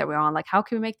exciting game that we're on, like, how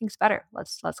can we make things better?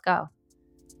 Let's go.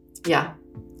 Yeah.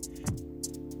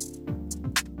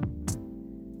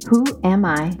 Who am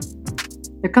I?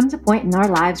 There comes a point in our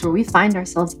lives where we find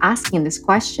ourselves asking this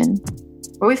question,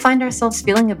 where we find ourselves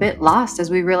feeling a bit lost as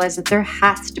we realize that there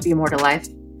has to be more to life,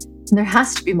 and there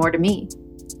has to be more to me.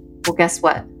 Well, guess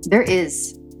what? There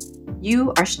is.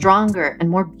 You are stronger and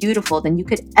more beautiful than you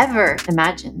could ever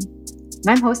imagine. And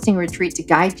I'm hosting a retreat to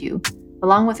guide you,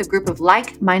 along with a group of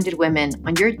like-minded women,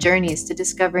 on your journeys to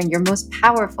discovering your most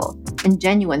powerful and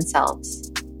genuine selves.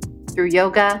 Through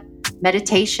yoga,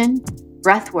 meditation,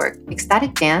 breathwork,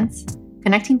 ecstatic dance,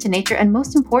 connecting to nature, and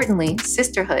most importantly,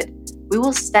 sisterhood, we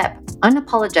will step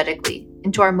unapologetically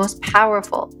into our most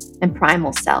powerful and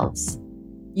primal selves.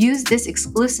 Use this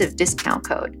exclusive discount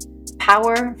code,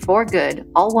 Power for Good,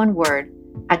 all one word,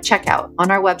 at checkout on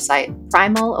our website,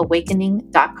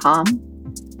 primalawakening.com,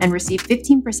 and receive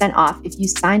 15% off if you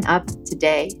sign up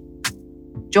today.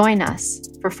 Join us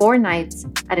for 4 nights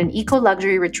at an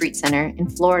eco-luxury retreat center in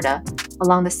Florida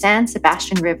along the San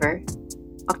Sebastian River,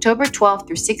 October 12th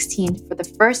through 16th, for the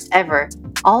first ever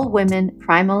all-women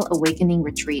Primal Awakening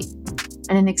retreat,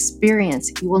 and an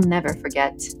experience you will never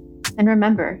forget. And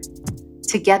remember,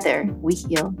 together we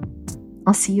heal.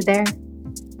 I'll see you there.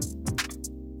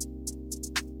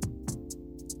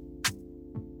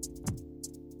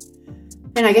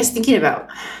 And I guess thinking about,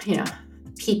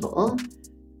 people,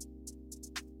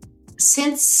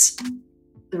 since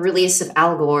the release of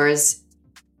Al Gore's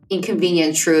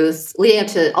Inconvenient Truth, leading up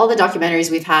to all the documentaries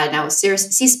we've had now with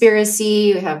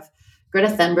Seaspiracy, we have Greta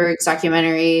Thunberg's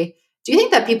documentary. Do you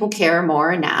think that people care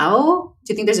more now?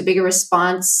 Do you think there's a bigger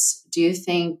response? Do you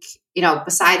think,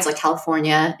 besides like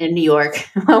California and New York,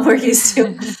 what we're used to,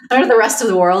 or the rest of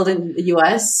the world in the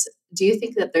US, do you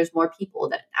think that there's more people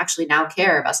that actually now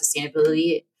care about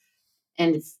sustainability?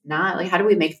 And if not, like, how do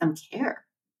we make them care?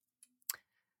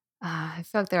 I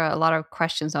feel like there are a lot of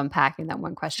questions to unpack in that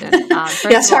one question. Yeah, First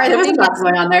of all, sorry, I there was a think lot it's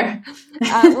going on there.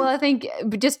 well, I think,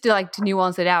 but just to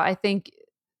nuance it out, I think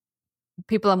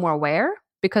people are more aware.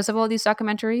 because of all these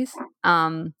documentaries.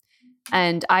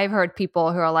 And I've heard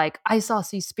people who are like, I saw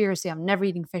Seaspiracy, I'm never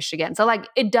eating fish again. So like,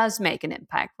 it does make an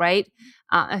impact, right?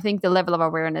 I think the level of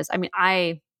awareness, I mean,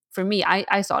 for me,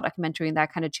 I saw a documentary and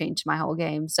that kind of changed my whole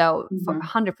game. So for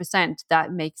Mm-hmm. 100%,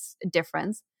 that makes a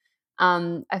difference.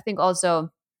 I think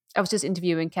also, I was just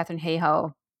interviewing Catherine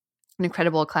Hayhoe, an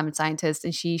incredible climate scientist,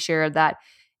 and she shared that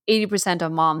 80%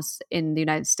 of moms in the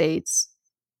United States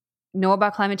know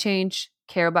about climate change,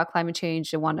 care about climate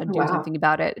change, and want to Oh, do wow. something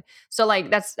about it. So like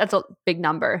that's a big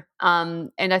number.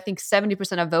 And I think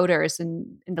 70% of voters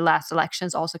in the last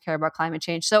elections also care about climate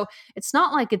change. So it's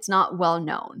not like it's not well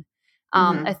known. I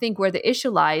Mm-hmm. think where the issue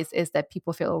lies is that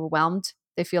people feel overwhelmed.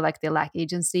 They feel like they lack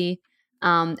agency.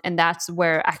 And that's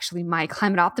where actually my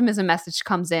climate optimism message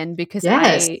comes in, because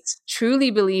Yes. I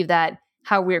truly believe that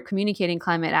how we're communicating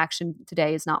climate action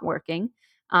today is not working.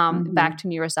 Back Mm-hmm. to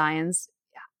neuroscience,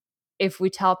 if we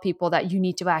tell people that you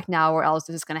need to act now or else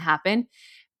this is going to happen,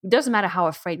 it doesn't matter how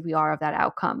afraid we are of that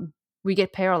outcome. We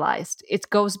get paralyzed. It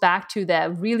goes back to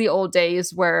the really old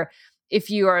days where if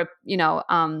you are,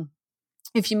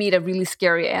 if you meet a really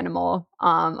scary animal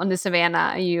on the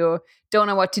savannah, you don't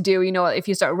know what to do. You know, if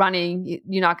you start running,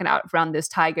 you're not going to outrun this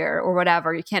tiger or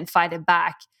whatever. You can't fight it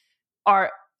back.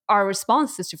 Our our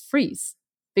response is to freeze,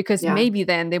 because Yeah. maybe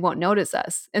then they won't notice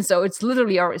us. And so it's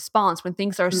literally our response when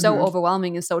things are so Mm-hmm.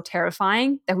 overwhelming and so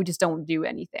terrifying that we just don't do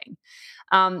anything.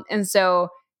 And so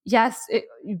yes,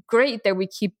 great that we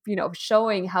keep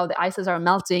showing how the ices are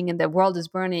melting and the world is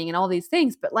burning and all these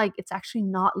things, but like it's actually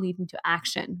not leading to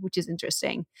action, which is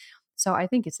interesting. So I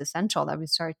think it's essential that we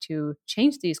start to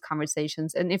change these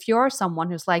conversations. And if you're someone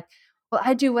who's like, well,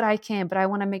 I do what I can, but I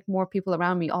want to make more people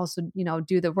around me also,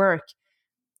 do the work.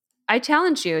 I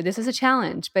challenge you. This is a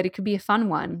challenge, but it could be a fun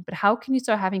one. But how can you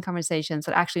start having conversations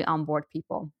that actually onboard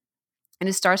people? And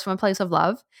it starts from a place of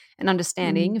love and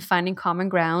understanding, Mm-hmm. finding common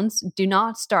grounds. Do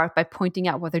not start by pointing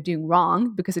out what they're doing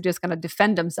wrong, because they're just going to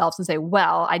defend themselves and say,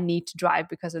 well, I need to drive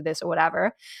because of this or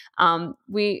whatever.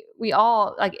 We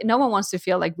all, like, no one wants to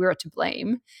feel like we're to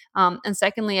blame. And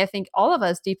secondly, I think all of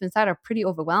us deep inside are pretty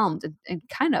overwhelmed and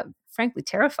kind of frankly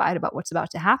terrified about what's about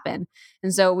to happen.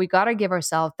 And so we got to give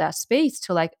ourselves that space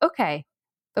to like, okay,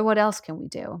 but what else can we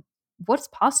do? What's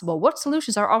possible? What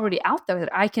solutions are already out there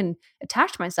that I can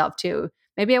attach myself to?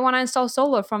 Maybe I want to install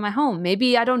solar from my home.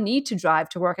 Maybe I don't need to drive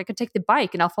to work. I could take the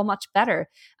bike and I'll feel much better.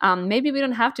 Maybe we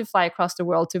don't have to fly across the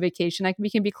world to vacation.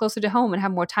 We can be closer to home and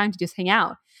have more time to just hang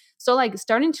out. So, like,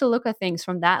 starting to look at things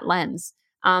from that lens.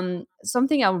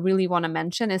 Something I really want to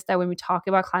mention is that when we talk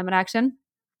about climate action,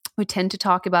 we tend to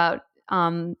talk about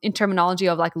in terminology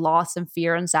of like loss and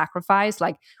fear and sacrifice.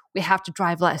 Like, we have to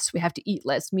drive less, we have to eat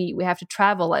less meat, we have to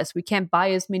travel less, we can't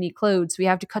buy as many clothes, we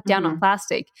have to cut down on Mm-hmm.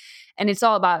 plastic. And it's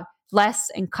all about less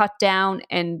and cut down,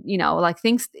 and like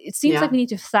things, it seems like Yeah. we need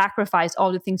to sacrifice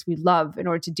all the things we love in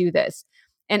order to do this.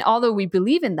 And although we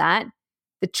believe in that,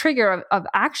 the trigger of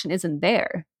action isn't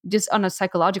there. Just on a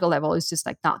psychological level, it's just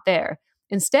like not there.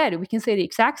 Instead, we can say the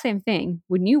exact same thing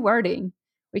with new wording.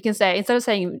 We can say, instead of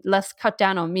saying let's cut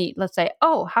down on meat, let's say,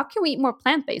 oh, how can we eat more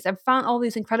plant-based? I've found all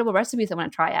these incredible recipes I want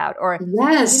to try out. Or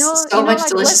Yes. So much like,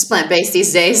 delicious let's, plant-based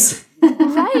these days.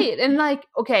 right. And like,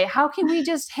 okay, how can we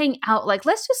just hang out? Like,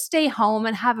 let's just stay home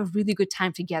and have a really good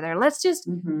time together. Let's just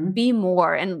Mm-hmm. be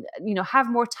more and have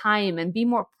more time and be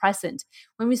more present.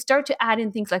 When we start to add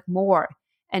in things like more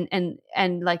and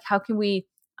like, how can we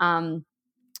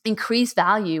increase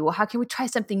value, or how can we try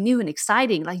something new and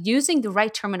exciting? Like, using the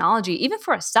right terminology even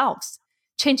for ourselves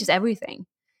changes everything.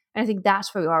 And I think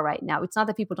that's where we are right now. It's not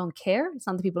that people don't care, it's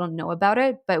not that people don't know about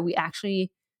it, but we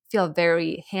actually feel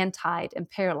very hand tied and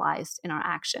paralyzed in our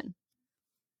action.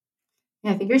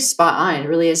 Yeah, I think you're spot on. It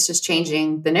really is just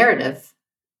changing the narrative.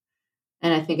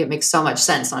 And I think it makes so much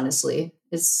sense, honestly.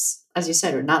 It's, as you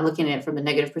said, we're not looking at it from a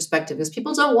negative perspective because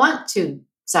people don't want to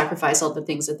sacrifice all the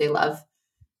things that they love.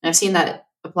 And I've seen that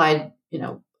applied,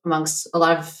 amongst a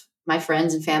lot of my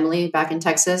friends and family back in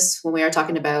Texas when we are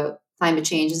talking about climate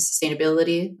change and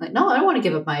sustainability. Like, no, I don't want to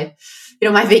give up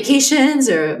my vacations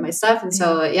or my stuff. And Yeah.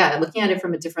 so, yeah, looking at it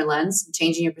from a different lens,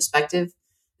 changing your perspective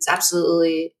is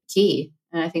absolutely key.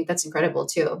 And I think that's incredible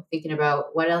too. Thinking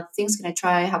about what else things can I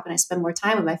try? How can I spend more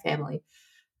time with my family?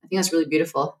 I think that's really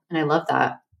beautiful. And I love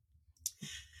that.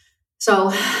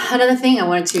 So another thing I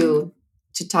wanted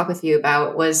to talk with you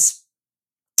about was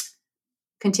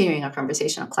continuing our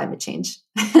conversation on climate change.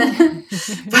 What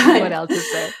But else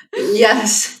is there?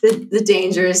 yes, the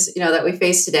dangers, that we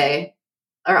face today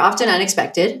are often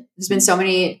unexpected. There's been so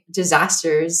many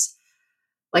disasters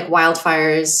like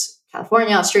wildfires,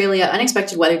 California, Australia,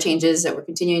 unexpected weather changes that we're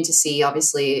continuing to see,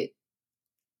 obviously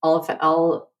all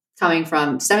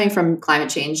stemming from climate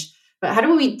change. But how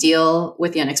do we deal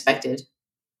with the unexpected?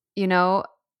 You know,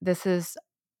 this is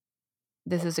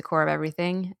the core of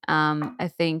everything.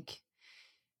 I think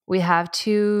we have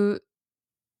to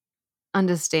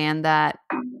understand that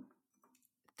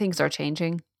things are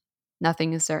changing.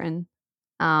 Nothing is certain.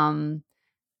 Um,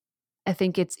 I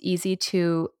think it's easy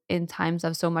to, in times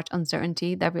of so much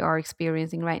uncertainty that we are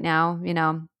experiencing right now,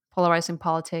 polarizing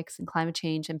politics and climate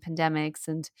change and pandemics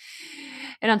and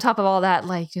on top of all that,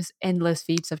 like just endless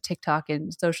feeds of TikTok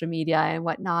and social media and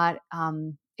whatnot.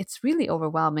 It's really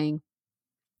overwhelming.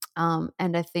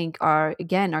 And I think our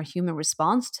human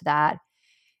response to that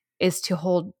is to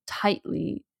hold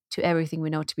tightly to everything we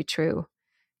know to be true.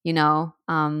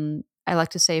 I like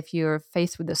to say, if you're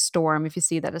faced with a storm, if you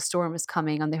see that a storm is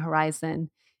coming on the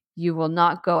horizon, you will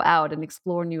not go out and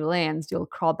explore new lands. You'll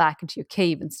crawl back into your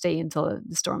cave and stay until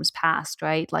the storm's passed,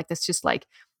 right? Like, that's just like,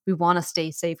 we want to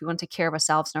stay safe. We want to take care of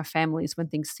ourselves and our families when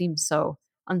things seem so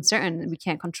uncertain and we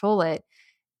can't control it.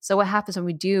 So what happens when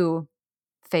we do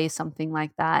face something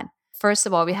like that? First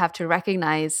of all, we have to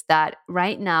recognize that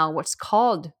right now, what's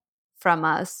called from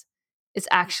us is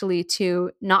actually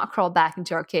to not crawl back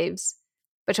into our caves,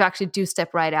 but to actually do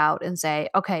step right out and say,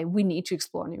 okay, we need to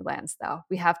explore new lands, though.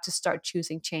 We have to start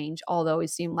choosing change, although it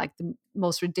seemed like the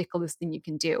most ridiculous thing you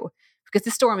can do, because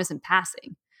the storm isn't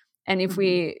passing. And if Mhm.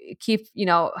 we keep,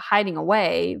 hiding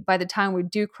away, by the time we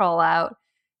do crawl out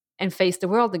and face the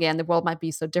world again, the world might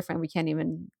be so different we can't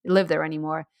even live there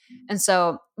anymore. And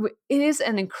so it is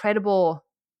an incredible,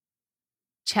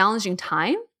 challenging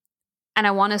time. And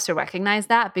I want us to recognize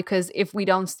that, because if we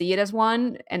don't see it as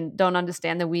one and don't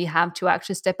understand that we have to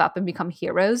actually step up and become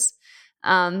heroes,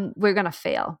 we're going to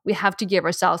fail. We have to give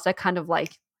ourselves that kind of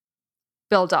like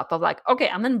build up of like, okay,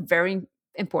 I'm a very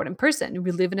important person.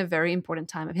 We live in a very important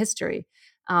time of history.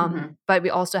 Mhm. But we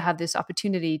also have this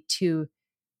opportunity to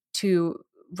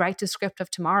write the script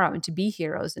of tomorrow and to be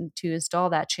heroes and to install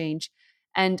that change.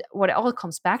 And what it all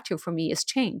comes back to for me is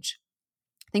change.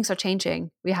 Things are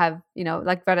changing. We have,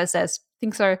 like Greta says,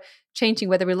 things are changing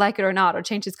whether we like it or not, or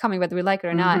change is coming whether we like it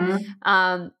or not.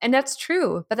 Mhm. And that's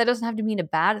true, but that doesn't have to mean a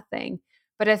bad thing.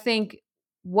 But I think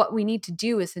what we need to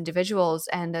do as individuals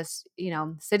and as,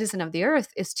 citizen of the earth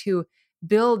is to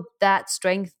build that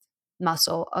strength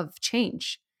muscle of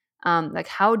change. Like,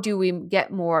 how do we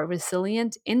get more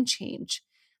resilient in change?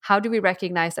 How do we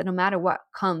recognize that no matter what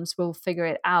comes, we'll figure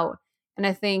it out? And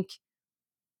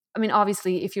I mean,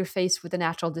 obviously, if you're faced with a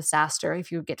natural disaster, if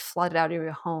you get flooded out of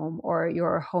your home or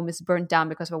your home is burnt down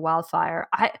because of a wildfire,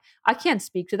 I can't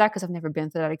speak to that because I've never been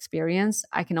through that experience.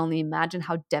 I can only imagine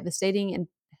how devastating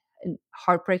and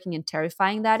heartbreaking and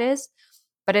terrifying that is.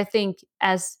 But I think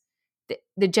as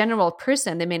the general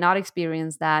person, they may not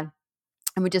experience that,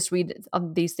 and we just read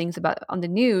on these things about on the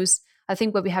news. I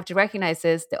think what we have to recognize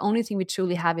is the only thing we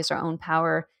truly have is our own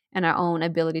power and our own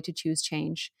ability to choose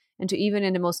change, and to, even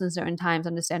in the most uncertain times,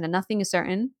 understand that nothing is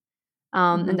certain.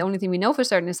 And the Mhm. only thing we know for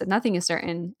certain is that nothing is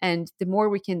certain. And the more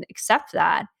we can accept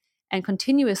that and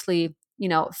continuously,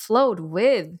 float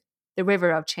with the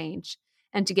river of change,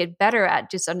 and to get better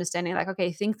at just understanding, like,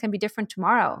 okay, things can be different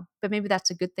tomorrow, but maybe that's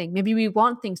a good thing. Maybe we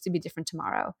want things to be different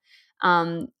tomorrow.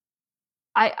 Um,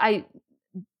 I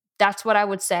That's what I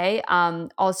would say.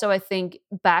 Also, I think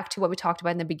back to what we talked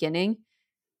about in the beginning,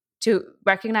 to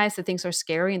recognize that things are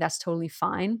scary, and that's totally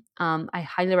fine. I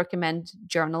highly recommend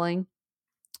journaling,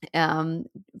 um,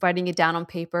 writing it down on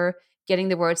paper, getting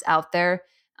the words out there,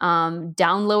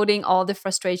 downloading all the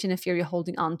frustration and fear you're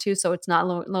holding on to. So it's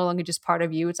no longer just part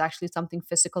of you, it's actually something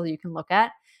physical that you can look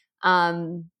at.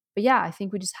 But yeah, I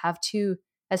think we just have to,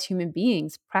 as human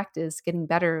beings, practice getting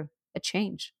better at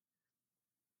change.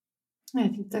 I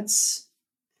think that's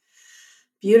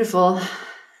beautiful.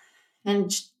 And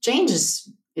change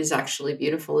is actually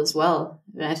beautiful as well.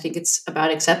 And I think it's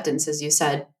about acceptance, as you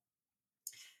said.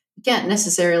 You can't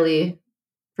necessarily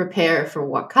prepare for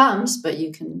what comes, but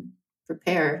you can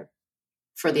prepare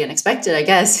for the unexpected, I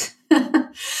guess.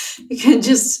 You can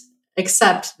just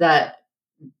accept that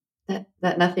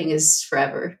nothing is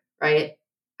forever, right?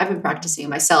 I've been practicing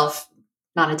myself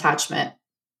non-attachment,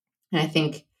 and I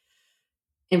think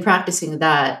in practicing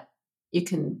that, you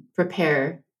can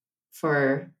prepare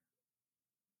for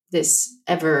this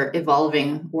ever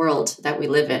evolving world that we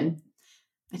live in.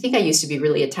 I think I used to be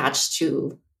really attached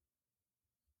to,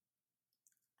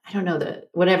 I don't know, the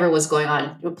whatever was going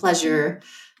on, pleasure,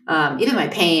 even my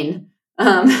pain,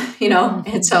 And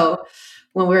Mhm. so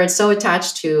when we're so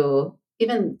attached to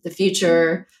even the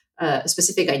future, a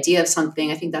specific idea of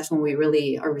something, I think that's when we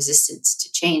really are resistant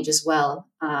to change as well.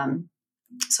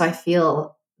 So I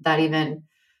feel that even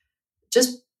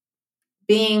just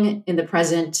being in the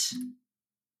present,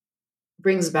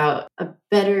 brings about a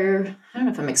better, I don't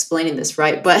know if I'm explaining this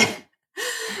right, but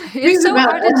It's brings so about,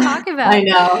 hard to talk I about.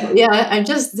 know. Yeah. I'm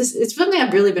just, this, it's something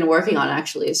I've really been working on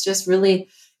actually. It's really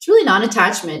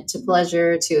non-attachment to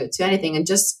pleasure, to anything, and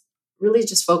just really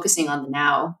just focusing on the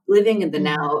now, living in the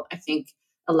Mhm. now, I think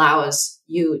allows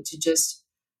you to just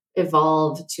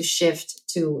evolve, to shift,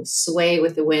 to sway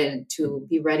with the wind, to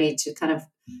be ready to kind of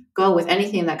go with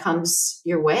anything that comes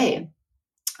your way,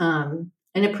 and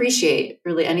appreciate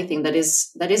really anything that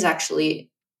is actually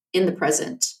in the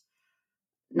present,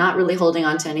 not really holding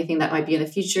on to anything that might be in the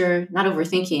future, not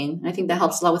overthinking. And I think that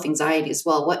helps a lot with anxiety as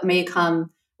well. What may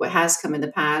come, what has come in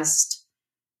the past,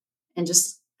 and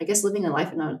just, I guess, living a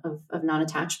life of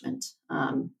non-attachment.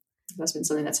 That's been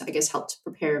something that's, I guess, helped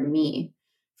prepare me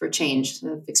for change.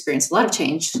 I've experienced a lot of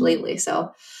change lately.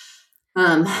 So,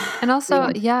 um, And also,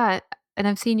 yeah, yeah, and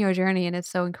I've seen your journey, and it's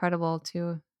so incredible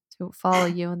to follow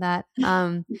you in that.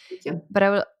 thank you.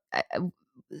 But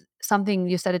something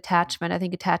you said, attachment. I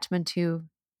think attachment to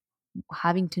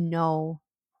having to know,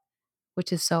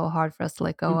 which is so hard for us to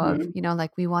let go of. Hmm.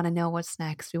 Like we want to know what's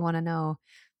next. We want to know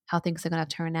how things are going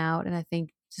to turn out. And I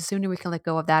think the sooner we can let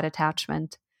go of that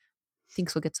attachment,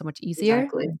 things will get so much easier.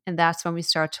 Exactly. And that's when we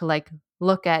start to like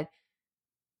look at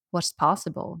what's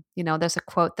possible. There's a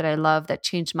quote that I love that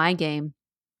changed my game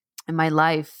in my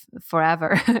life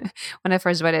forever when I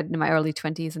first read it in my early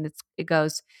 20s. And it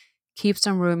goes, keep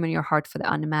some room in your heart for the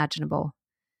unimaginable.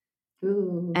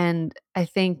 Ooh. And I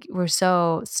think we're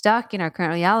so stuck in our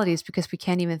current realities because we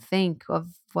can't even think of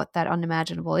what that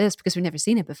unimaginable is because we've never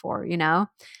seen it before. Hmm.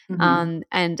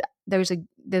 And there's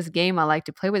this game I like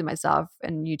to play with myself,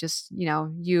 and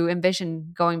you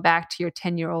envision going back to your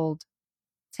 10-year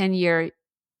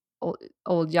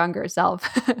old younger self.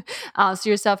 So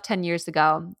yourself 10 years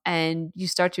ago, and you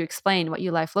start to explain what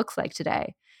your life looks like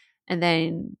today. And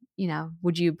then,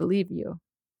 would you believe you?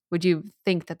 Would you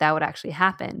think that that would actually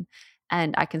happen?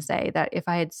 And I can say that if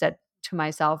I had said to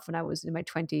myself when I was in my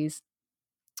 20s,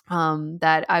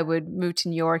 that I would move to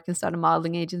New York and start a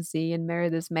modeling agency and marry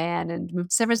this man and move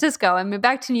to San Francisco and move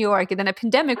back to New York, and then a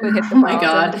pandemic would hit the Oh my world, and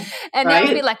God. everyone would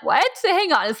be Right? like, "What?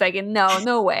 Hang on a second, no,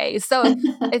 no way." So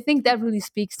I think that really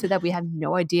speaks to that we have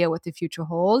no idea what the future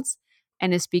holds,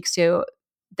 and it speaks to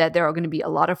that there are going to be a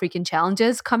lot of freaking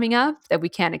challenges coming up that we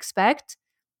can't expect,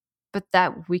 but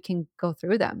that we can go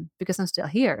through them because I'm still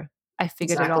here. I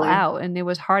figured it all Exactly. out, and it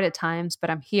was hard at times, but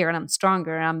I'm here and I'm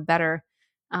stronger and I'm better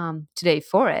today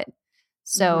for it.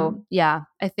 So, Hmm. yeah,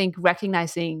 I think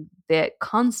recognizing the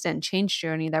constant change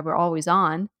journey that we're always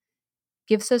on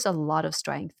gives us a lot of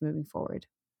strength moving forward.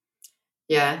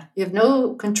 Yeah. You have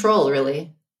no control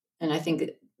really. And I think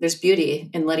there's beauty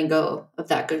in letting go of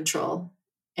that control.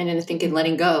 And then I think in Mhm.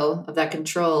 letting go of that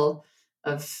control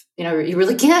of, you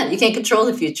really can't. You can't control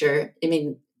the future. I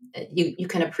mean, you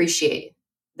can appreciate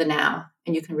the now,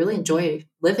 and you can really enjoy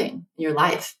living your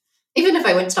life. Even if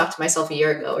I went to talk to myself a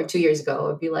year ago or 2 years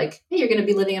ago, I'd be like, hey, you're going to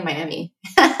be living in Miami.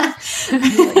 You're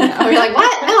like, no. I'd be like,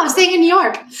 what? No, I'm staying in New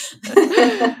York.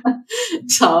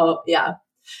 So, yeah.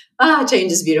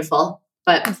 Change is beautiful.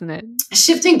 But Isn't it?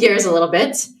 shifting gears a little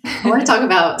bit, I want to talk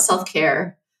about self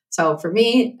care. So for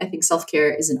me, I think self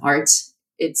care is an art.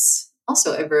 It's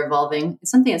also ever evolving.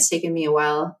 It's something that's taken me a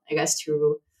while, I guess,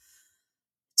 to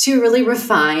really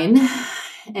refine.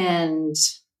 And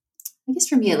I guess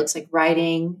for me, it looks like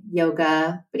writing,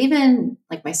 yoga, but even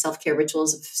like my self care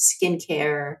rituals of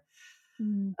skincare,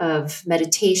 Mm. of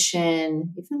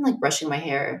meditation, even like brushing my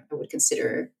hair, I would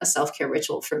consider a self care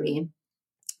ritual for me.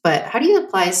 But how do you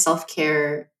apply self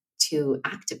care to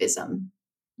activism?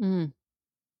 Mm.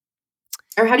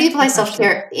 Or how do you apply Good self question.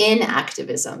 care in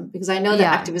activism? Because I know that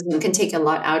Yeah. activism can take a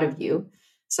lot out of you.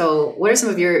 So, what are some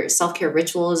of your self care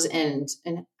rituals, and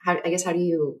how, I guess, how do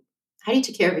you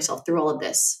take care of yourself through all of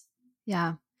this?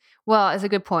 Yeah. Well, it's a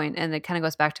good point, and it kind of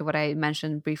goes back to what I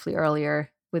mentioned briefly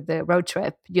earlier with the road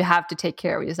trip. You have to take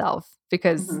care of yourself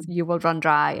because Hmm. you will run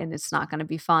dry and it's not going to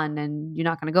be fun and you're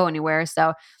not going to go anywhere.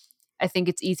 So I think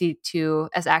it's easy to,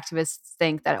 as activists,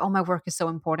 think that, oh, my work is so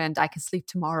important. I can sleep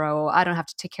tomorrow. I don't have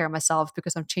to take care of myself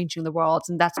because I'm changing the world.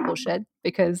 And that's bullshit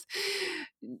because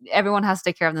everyone has to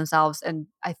take care of themselves. And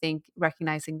I think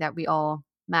recognizing that we all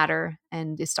matter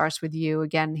and it starts with you.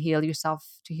 Again, heal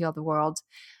yourself to heal the world.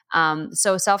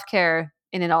 So self care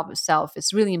in and of itself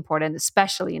is really important,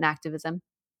 especially in activism,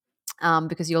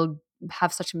 because you'll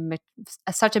have such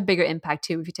a bigger impact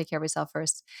too if you take care of yourself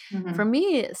first. For Hmm.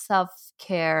 me, self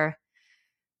care,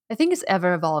 I think, is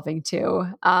ever evolving too.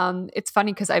 It's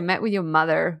funny because I met with your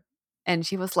mother, and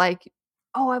she was like,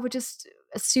 "Oh, I would just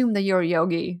assume that you're a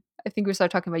yogi." I think we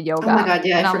started talking about Oh my yoga, God.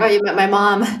 Yeah. I and forgot you met my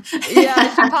mom.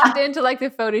 yeah, she popped into like the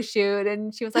photo shoot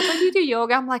and she was like, "Oh, do you do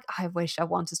yoga?" I'm like, "I wish I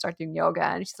want to start doing yoga."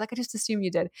 And she's like, "I just assume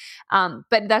you did."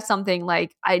 But that's something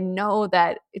like I know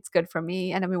that it's good for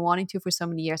me and I've been wanting to for so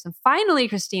many years. And finally,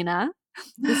 Christina,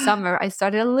 this summer, I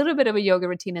started a little bit of a yoga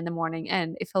routine in the morning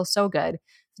and it feels so good.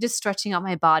 Just stretching out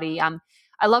my body.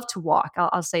 I love to walk.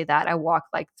 I'll say that. I walk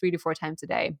like 3 to 4 times a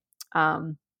day.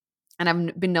 Um, and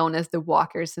I've been known as the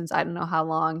walker since I don't know how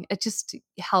long. It just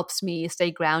helps me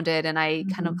stay grounded and I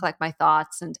kind of Mhm. collect my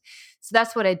thoughts. And so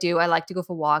that's what I do. I like to go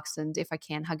for walks and if I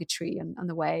can, hug a tree on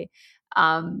the way.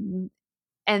 Um,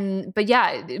 but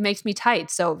yeah, it makes me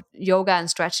tight. So yoga and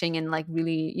stretching and like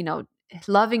really,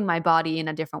 loving my body in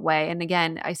a different way. And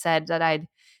again, I said that I'd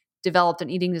developed an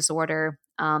eating disorder,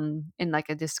 and like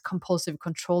this compulsive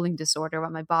controlling disorder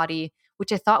about my body,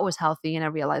 which I thought was healthy, and I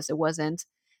realized it wasn't.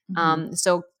 Mhm.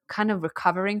 So kind of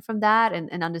recovering from that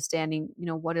and understanding,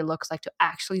 what it looks like to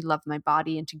actually love my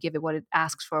body and to give it what it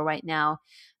asks for right now.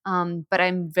 But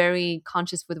I'm very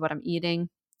conscious with what I'm eating,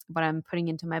 what I'm putting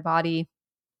into my body,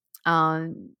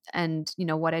 and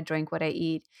what I drink, what I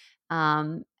eat,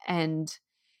 um, and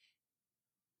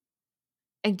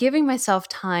and giving myself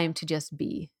time to just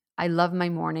be. I love my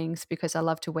mornings because I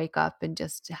love to wake up and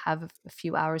just have a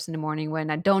few hours in the morning when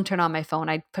I don't turn on my phone.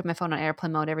 I put my phone on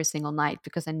airplane mode every single night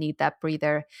because I need that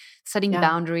breather. Setting Yeah.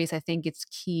 boundaries, I think it's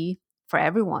key for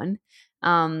everyone.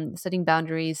 Setting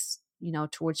boundaries,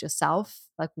 towards yourself.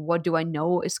 Like, what do I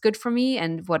know is good for me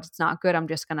and what's not good, I'm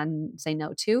just going to say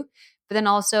no to. But then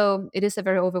also, it is a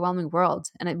very overwhelming world,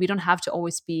 and we don't have to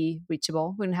always be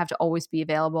reachable. We don't have to always be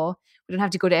available. We don't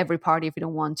have to go to every party if we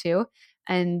don't want to.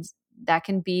 And that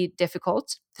can be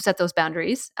difficult to set those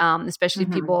boundaries, especially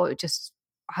Mhm. people just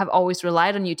have always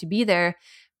relied on you to be there.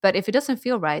 But if it doesn't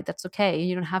feel right, that's okay.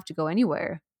 You don't have to go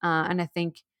anywhere. And I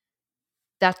think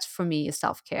that's for me is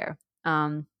self care.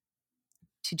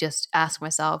 To just ask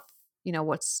myself,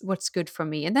 what's good for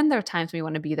me. And then there are times when you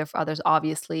want to be there for others,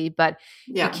 obviously, but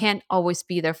you Yeah. can't always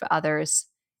be there for others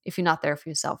if you're not there for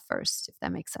yourself first, if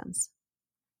that makes sense.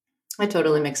 It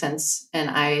totally makes sense. And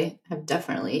I have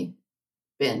definitely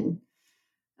been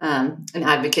an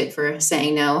advocate for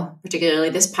saying no, particularly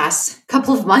this past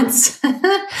couple of months.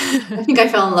 I think I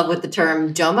fell in love with the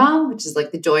term JOMO, which is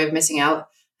like the joy of missing out,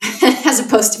 as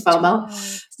opposed to FOMO.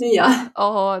 Joy. Yeah.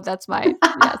 Oh, that's my,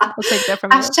 yes, I'll take that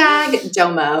from you. Hashtag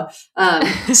JOMO.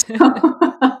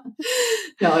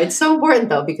 No, it's so important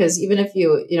though, because even if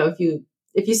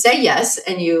if you say yes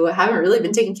and you haven't really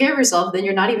been taking care of yourself, then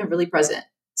you're not even really present.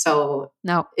 So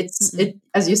No. it's Mm-mm. it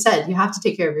as you said, you have to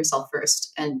take care of yourself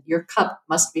first, and your cup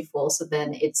must be full. So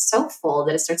then it's so full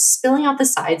that it starts spilling out the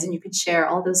sides, and you can share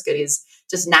all those goodies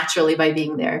just naturally by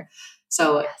being there.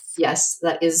 So Yes. yes,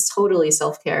 that is totally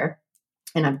self care,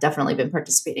 and I've definitely been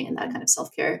participating in that kind of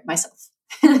self care myself.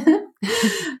 But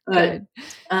Good.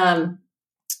 um,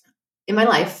 in my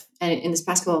life, and in this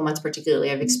past couple of months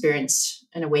particularly, I've experienced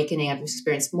an awakening. I've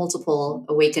experienced multiple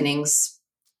awakenings,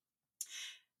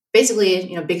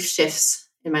 basically, big shifts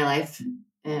in my life.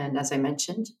 And as I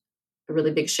mentioned, a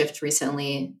really big shift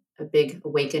recently, a big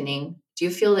awakening. Do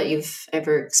you feel that you've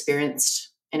ever experienced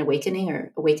an awakening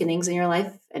or awakenings in your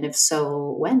life? And if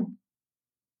so, when?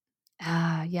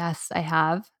 Yes, I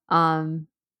have.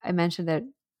 I mentioned it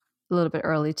a little bit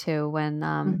early too when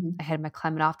Hmm. I had my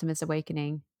climate optimist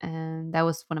awakening, and that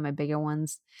was one of my bigger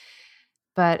ones.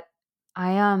 But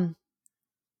I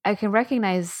I can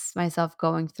recognize myself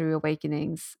going through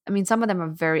awakenings. I mean, some of them are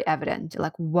very evident,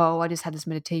 like, whoa, I just had this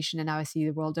meditation and now I see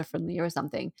the world differently or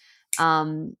something.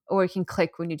 Or it can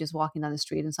click when you're just walking down the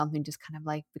street and something just kind of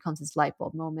like becomes this light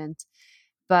bulb moment.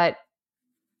 But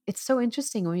it's so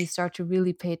interesting when you start to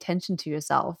really pay attention to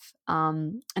yourself.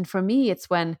 And for me, it's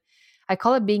when I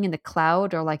call it being in the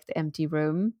cloud or like the empty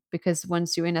room, because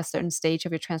once you're in a certain stage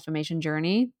of your transformation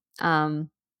journey,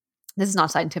 this is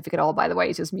not scientific at all, by the way.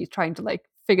 It's just me trying to like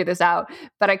figure this out.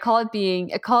 But I call it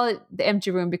the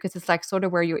empty room because it's like sort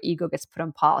of where your ego gets put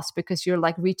on pause because you're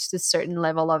like reached this certain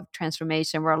level of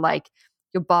transformation where like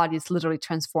your body is literally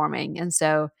transforming. And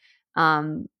so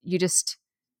you just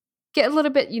get a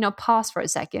little bit, pause for a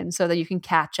second so that you can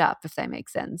catch up, if that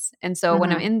makes sense. And so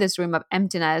when I'm Hmm. in this room of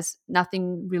emptiness,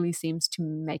 nothing really seems to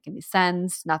make any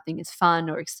sense. Nothing is fun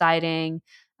or exciting.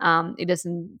 It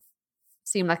doesn't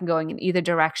seem like I'm going in either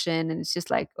direction. And it's just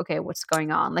like, okay, what's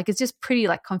going on? Like, it's just pretty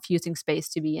like confusing space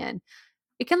to be in.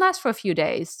 It can last for a few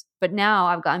days, but now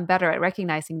I've gotten better at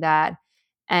recognizing that.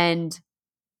 And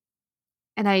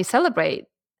I celebrate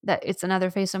that it's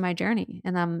another phase of my journey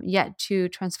and I'm yet to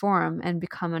transform and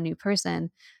become a new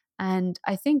person. And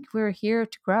I think we're here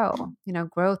to grow.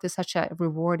 Growth is such a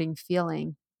rewarding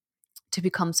feeling. to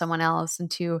become someone else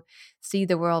and to see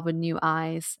the world with new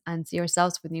eyes and see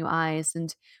ourselves with new eyes.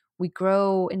 And we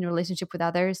grow in relationship with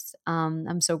others.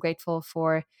 I'm so grateful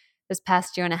for this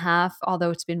past year and a half,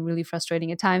 although it's been really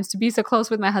frustrating at times to be so close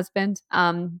with my husband,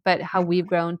 but how we've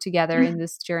grown together in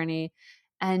this journey.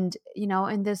 And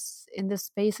in this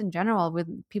space in general, with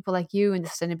people like you in the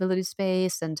sustainability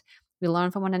space, and we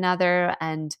learn from one another,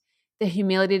 and the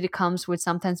humility that comes with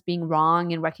sometimes being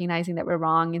wrong and recognizing that we're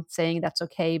wrong and saying that's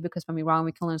okay, because when we're wrong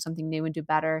we can learn something new and do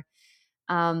better.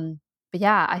 But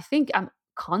yeah, I think I'm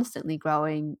constantly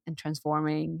growing and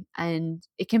transforming, and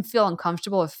it can feel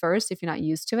uncomfortable at first if you're not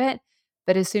used to it,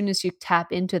 but as soon as you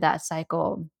tap into that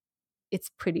cycle,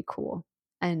 it's pretty cool.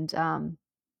 And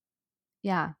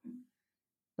yeah,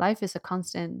 life is a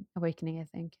constant awakening, I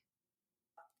think.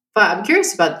 But I'm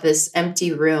curious about this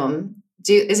empty room.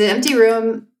 Is it empty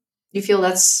room? You feel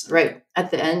that's right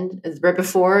at the end, right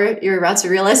before you're about to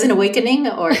realize an awakening,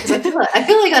 or because I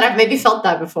feel like that I've maybe felt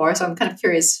that before. So I'm kind of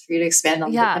curious for you to expand on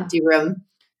the Yeah, empty room.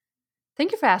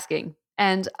 thank you for asking.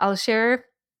 And I'll share,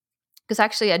 because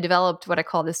actually I developed what I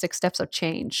call the 6 steps of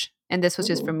change. And this was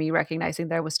just for Ooh. me recognizing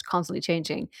that I was constantly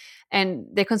changing. And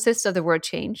they consist of the word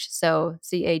change. So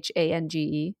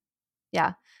CHANGE.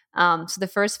 Yeah. So the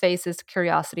first phase is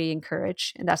curiosity and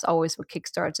courage, and that's always what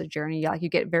kickstarts a journey. Like you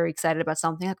get very excited about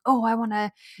something, like, oh, I want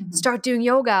to Mhm. start doing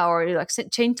yoga, or like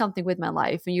change something with my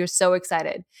life, and you're so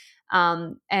excited.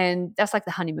 And that's like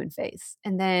the honeymoon phase.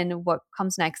 And then what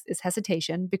comes next is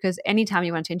hesitation, because anytime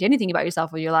you want to change anything about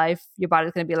yourself or your life, your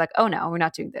body's going to be like, oh no, we're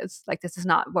not doing this. Like this is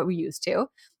not what we're used to.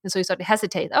 And so you start to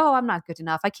hesitate. Oh, I'm not good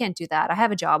enough. I can't do that. I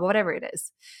have a job or whatever it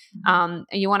is. Mhm.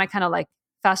 And you want to kind of like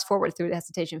fast forward through the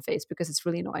hesitation phase because it's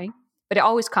really annoying, but it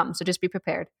always comes. So just be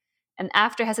prepared. And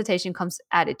after hesitation comes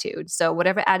attitude. So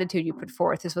whatever attitude you put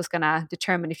forth is what's going to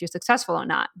determine if you're successful or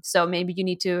not. So maybe you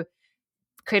need to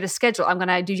create a schedule. I'm going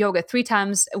to do yoga 3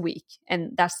 times a week,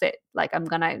 and that's it. Like I'm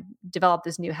going to develop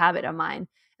this new habit of mine.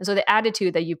 And so the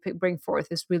attitude that you bring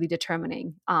forth is really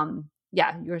determining,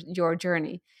 your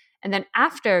journey. And then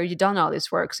after you've done all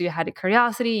this work, so you had a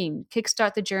curiosity and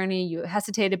kickstart the journey, you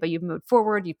hesitated, but you've moved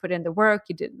forward, you put in the work,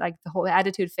 you did like the whole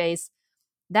attitude phase.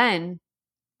 Then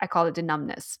I call it the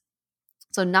numbness.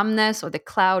 So numbness, or the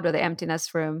cloud, or the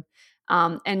emptiness room.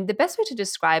 And the best way to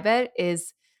describe it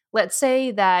is, let's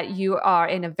say that you are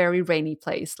in a very rainy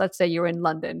place. Let's say you're in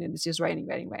London and it's just raining,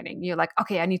 raining, raining. You're like,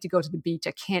 okay, I need to go to the beach.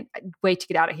 I can't wait to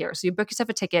get out of here. So you book yourself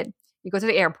a ticket, you go to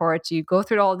the airport, you go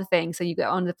through all the things, and you get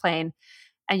on the plane,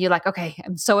 and you're like, okay,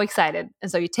 I'm so excited. And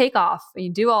so you take off and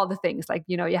you do all the things. Like,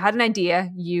 you had an idea,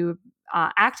 you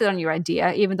acted on your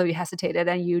idea, even though you hesitated,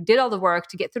 and you did all the work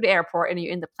to get through the airport, and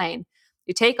you're in the plane.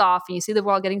 You take off and you see the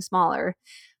world getting smaller.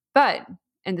 But,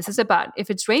 and this is about, if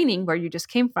it's raining where you just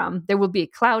came from, there will be a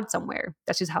cloud somewhere.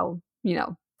 That's just how,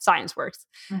 science works.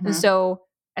 And Mhm. so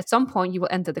at some point you will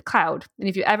enter the cloud. And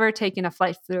if you've ever taken a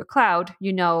flight through a cloud,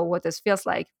 you know what this feels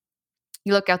like.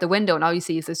 You look out the window and all you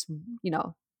see is this,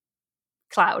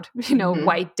 cloud, Mhm.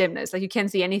 white dimness, like you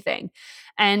can't see anything.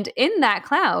 And in that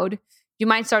cloud, you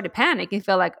might start to panic and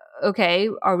feel like, okay,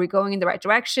 are we going in the right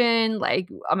direction? Like,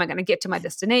 am I going to get to my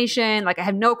destination? Like, I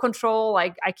have no control.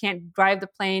 Like, I can't drive the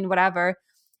plane, whatever.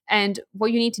 And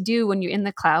what you need to do when you're in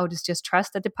the cloud is just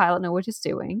trust that the pilot knows what he's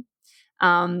doing.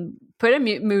 Put a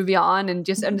movie on and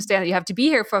just understand that you have to be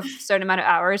here for a certain amount of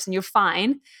hours and you're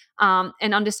fine.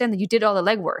 And understand that you did all the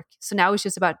legwork. So now it's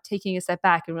just about taking a step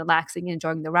back and relaxing and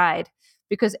enjoying the ride.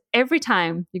 Because every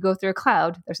time you go through a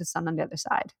cloud, there's a sun on the other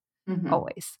side, Mhm.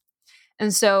 always.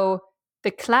 And so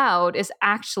the cloud is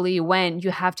actually when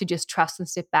you have to just trust and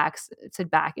sit back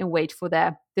and wait for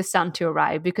the sun to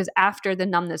arrive. Because after the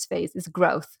numbness phase is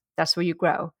growth. That's where you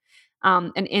grow.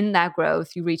 And in that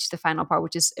growth, you reach the final part,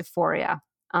 which is euphoria.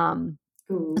 And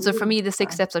so for Ooh. me, the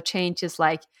 6 steps of change is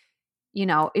like,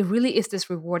 it really is this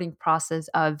rewarding process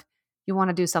of, you want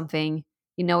to do something,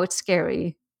 it's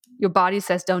scary. Your body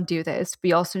says, don't do this. But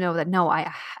you also know that, no,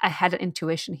 I had an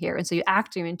intuition here. And so you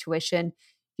act on your intuition,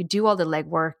 you do all the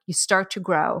legwork, you start to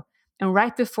grow. And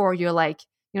right before you're like,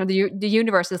 the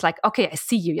universe is like, okay, I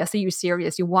see you. I see you're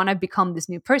serious. You want to become this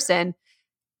new person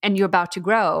and you're about to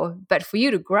grow. But for you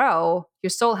to grow,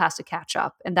 your soul has to catch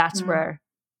up. And that's Mm. where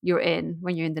you're in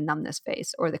when you're in the numbness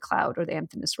phase or the cloud or the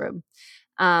emptiness room.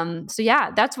 So yeah,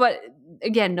 that's what,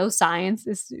 again, no science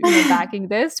is, backing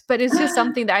this, but it's just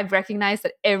something that I've recognized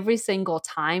that every single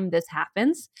time this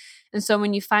happens. And so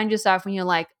when you find yourself, when you're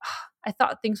like, oh, I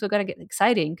thought things were going to get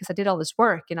exciting because I did all this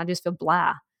work and I just feel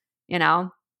blah, you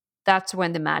know, that's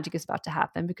when the magic is about to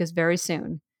happen, because very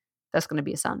soon that's going to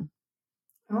be a sun.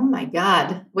 Oh my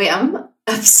God. Wait, I'm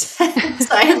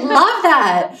obsessed. I love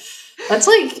that. That's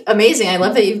like amazing. I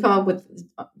love that you've come up with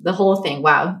the whole thing.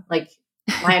 Wow. Like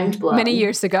Mind Many blown.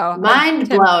 years ago.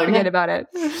 Mind I blown. forget about it.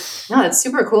 No, it's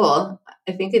super cool.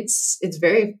 I think it's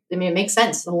very, I mean, it makes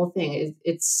sense. The whole thing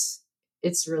it's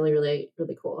really, really,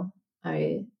 really cool.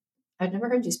 I've never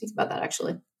heard you speak about that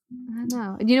actually. I don't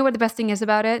know. And you know what the best thing is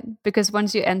about it? Because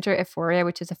once you enter euphoria,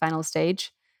 which is the final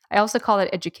stage, I also call it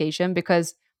education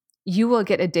because you will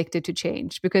get addicted to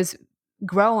change because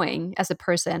growing as a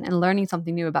person and learning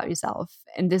something new about yourself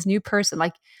and this new person,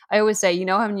 like I always say, you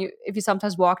know, how if you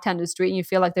sometimes walk down the street and you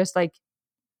feel like there's like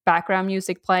background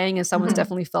music playing and someone's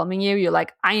definitely filming you, you're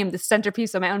like, I am the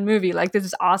centerpiece of my own movie. Like, this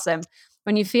is awesome.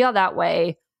 When you feel that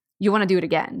way, you want to do it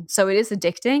again. So it is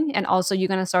addicting. And also you're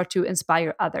going to start to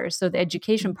inspire others. So the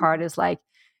education part is like,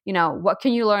 you know, what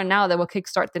can you learn now that will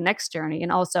kickstart the next journey?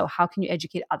 And also how can you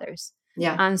educate others?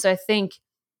 Yeah. And so I think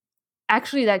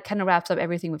actually that kind of wraps up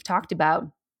everything we've talked about.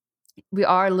 We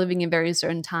are living in very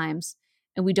certain times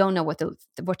and we don't know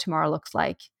what tomorrow looks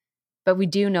like. But we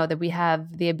do know that we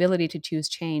have the ability to choose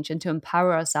change and to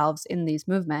empower ourselves in these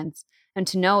movements and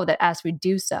to know that as we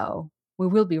do so, we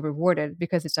will be rewarded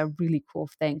because it's a really cool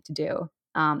thing to do.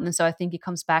 And so I think it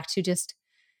comes back to just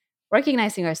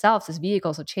recognizing ourselves as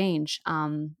vehicles of change.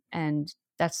 And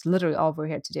that's literally all we're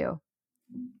here to do.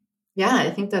 Yeah, I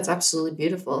think that's absolutely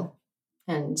beautiful.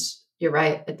 And you're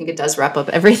right. I think it does wrap up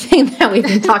everything that we've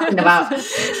been talking about.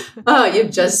 Oh,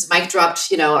 you've just mic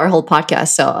dropped, our whole podcast.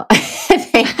 So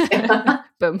thank you.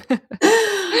 Boom.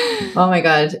 Oh my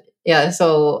God. Yeah.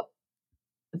 So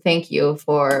thank you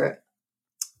for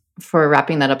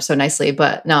wrapping that up so nicely.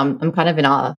 But no, I'm kind of in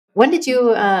awe. When did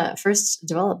you first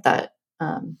develop that,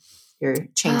 your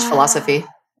change philosophy?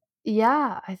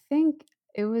 Yeah, I think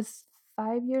it was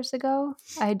 5 years ago.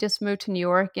 I had just moved to New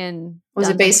York and Was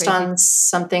it done some based crazy. on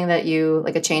something that you,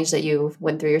 like a change that you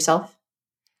went through yourself?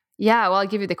 Yeah, well, I'll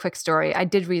give you the quick story. I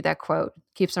did read that quote,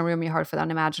 keeps on room in your heart for the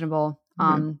unimaginable,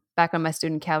 back on my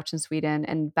student couch in Sweden.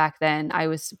 And back then I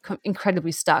was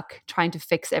incredibly stuck trying to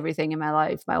fix everything in my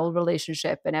life, my old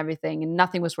relationship and everything, and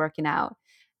nothing was working out.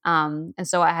 And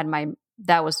so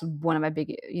that was one of my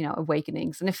big,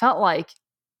 awakenings. And it felt like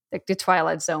the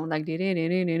Twilight Zone, like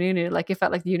it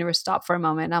felt like the universe stopped for a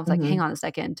moment. And I was like, hang on a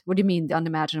second, what do you mean the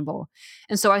unimaginable?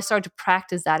 And so I started to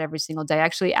practice that every single day. I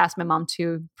actually asked my mom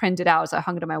to print it out, so I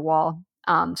hung it on my wall,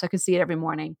 so I could see it every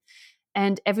morning.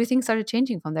 And everything started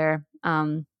changing from there.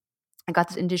 I got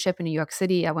this internship in New York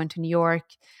City. I went to New York.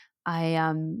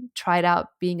 I tried out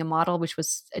being a model, which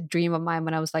was a dream of mine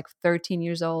when I was like 13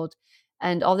 years old.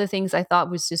 And all the things I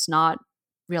thought was just not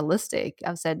realistic,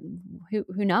 I said,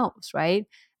 who knows, right?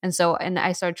 And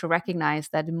I started to recognize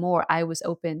that the more I was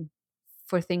open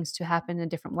for things to happen in a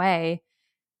different way,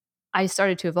 I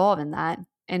started to evolve in that.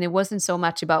 And it wasn't so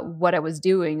much about what I was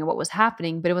doing and what was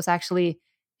happening, but it was actually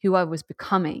who I was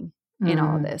becoming in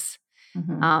all of this.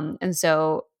 And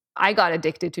so I got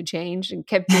addicted to change and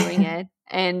kept doing it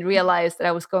and realized that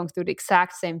I was going through the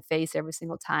exact same phase every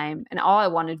single time. And all I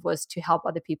wanted was to help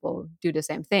other people do the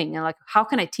same thing. And like, how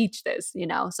can I teach this?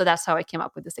 So that's how I came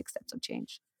up with the 6 steps of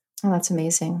change. Oh, that's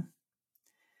amazing.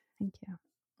 Thank you.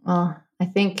 Well, I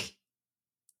think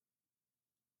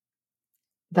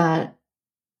that,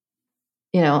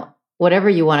 whatever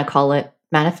you want to call it,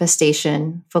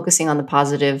 manifestation, focusing on the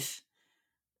positive,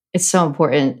 it's so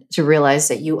important to realize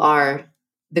that you are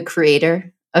the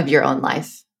creator of your own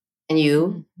life and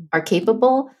you are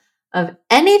capable of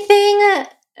anything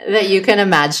that you can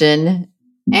imagine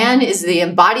and is the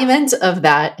embodiment of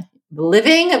that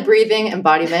living, breathing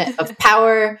embodiment of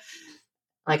power.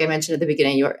 Like I mentioned at the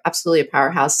beginning, you are absolutely a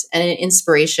powerhouse and an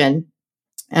inspiration.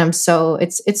 So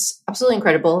it's absolutely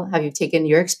incredible how you've taken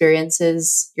your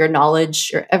experiences, your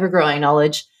knowledge, your ever-growing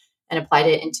knowledge, and applied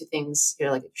it into things,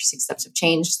 like your 6 steps of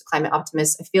change, the climate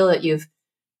optimist. I feel that you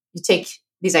take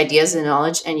these ideas and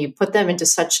knowledge and you put them into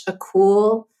such a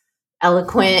cool,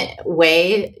 eloquent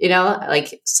way,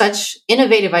 like such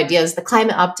innovative ideas. The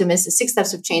climate optimist, the 6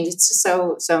 steps of change, it's just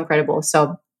so incredible.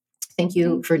 So thank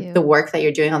you for the work that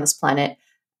you're doing on this planet.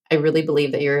 I really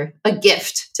believe that you're a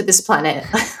gift to this planet,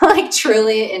 like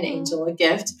truly an angel, a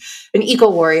gift, an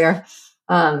eco warrior.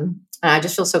 And I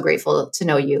just feel so grateful to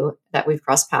know you, that we've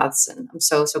crossed paths. And I'm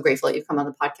so grateful that you've come on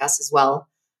the podcast as well.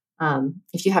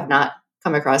 If you have not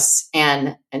come across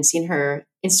Anne and seen her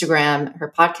Instagram,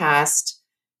 her podcast,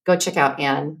 go check out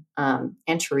Anne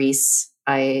and Therese.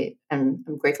 I'm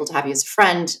grateful to have you as a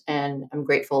friend, and I'm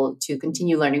grateful to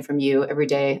continue learning from you every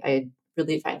day. I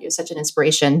really find you such an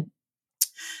inspiration.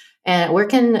 And where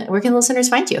can listeners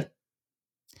find you?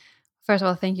 First of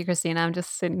all, thank you, Christina. I'm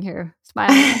just sitting here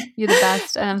smiling. You're the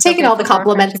best. And I'm taking all the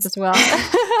compliments as well.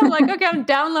 I'm like, okay, I'm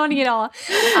downloading it all.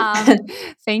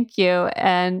 Thank you.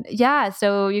 And yeah,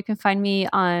 so you can find me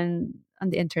on on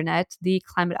the internet,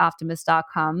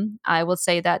 theclimateoptimist.com. I will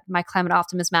say that my Climate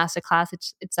Optimist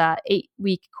Masterclass, it's a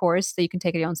 8-week course that you can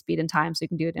take at your own speed and time. So you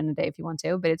can do it in a day if you want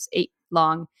to, but it's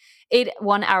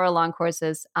 1-hour long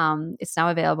courses. It's now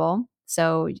available.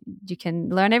 So you can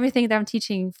learn everything that I'm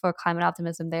teaching for climate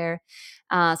optimism there.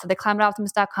 So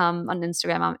theclimateoptimist.com. On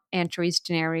Instagram, I'm Therese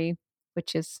Gennari,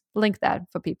 which is link that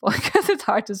for people because it's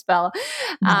hard to spell.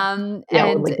 We'll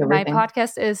And link my everything.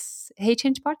 podcast is Hey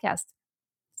Change Podcast.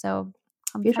 So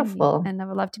Beautiful. and I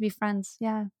would love to be friends.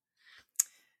 Yeah.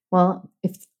 Well,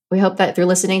 we hope that if you're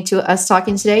listening to us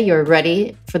talking today, you're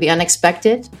ready for the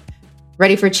unexpected,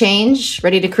 ready for change,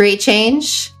 ready to create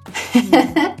change.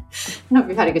 I hope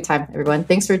you've had a good time, everyone.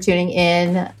 Thanks for tuning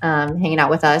in, hanging out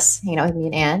with us, hanging out with me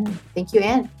and Anne. Thank you,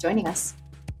 Anne, for joining us.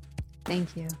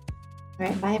 Thank you. All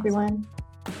right. Bye, everyone.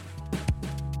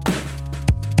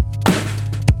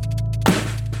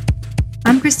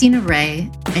 I'm Christina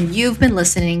Ray, and you've been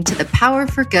listening to the Power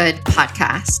for Good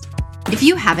podcast. If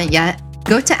you haven't yet,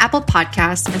 go to Apple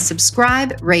Podcasts and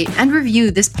subscribe, rate, and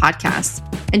review this podcast.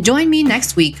 And join me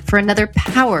next week for another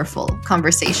powerful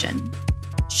conversation.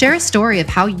 Share a story of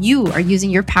how you are using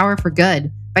your power for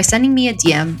good by sending me a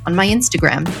DM on my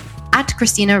Instagram at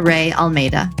Christina Ray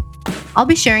Almeida. I'll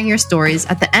be sharing your stories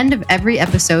at the end of every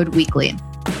episode weekly.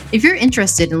 If you're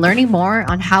interested in learning more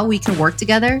on how we can work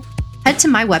together, head to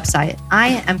my website,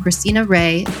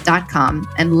 iamchristinaray.com,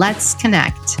 and let's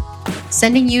connect.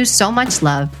 Sending you so much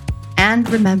love. And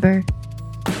remember,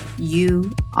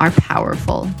 you are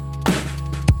powerful.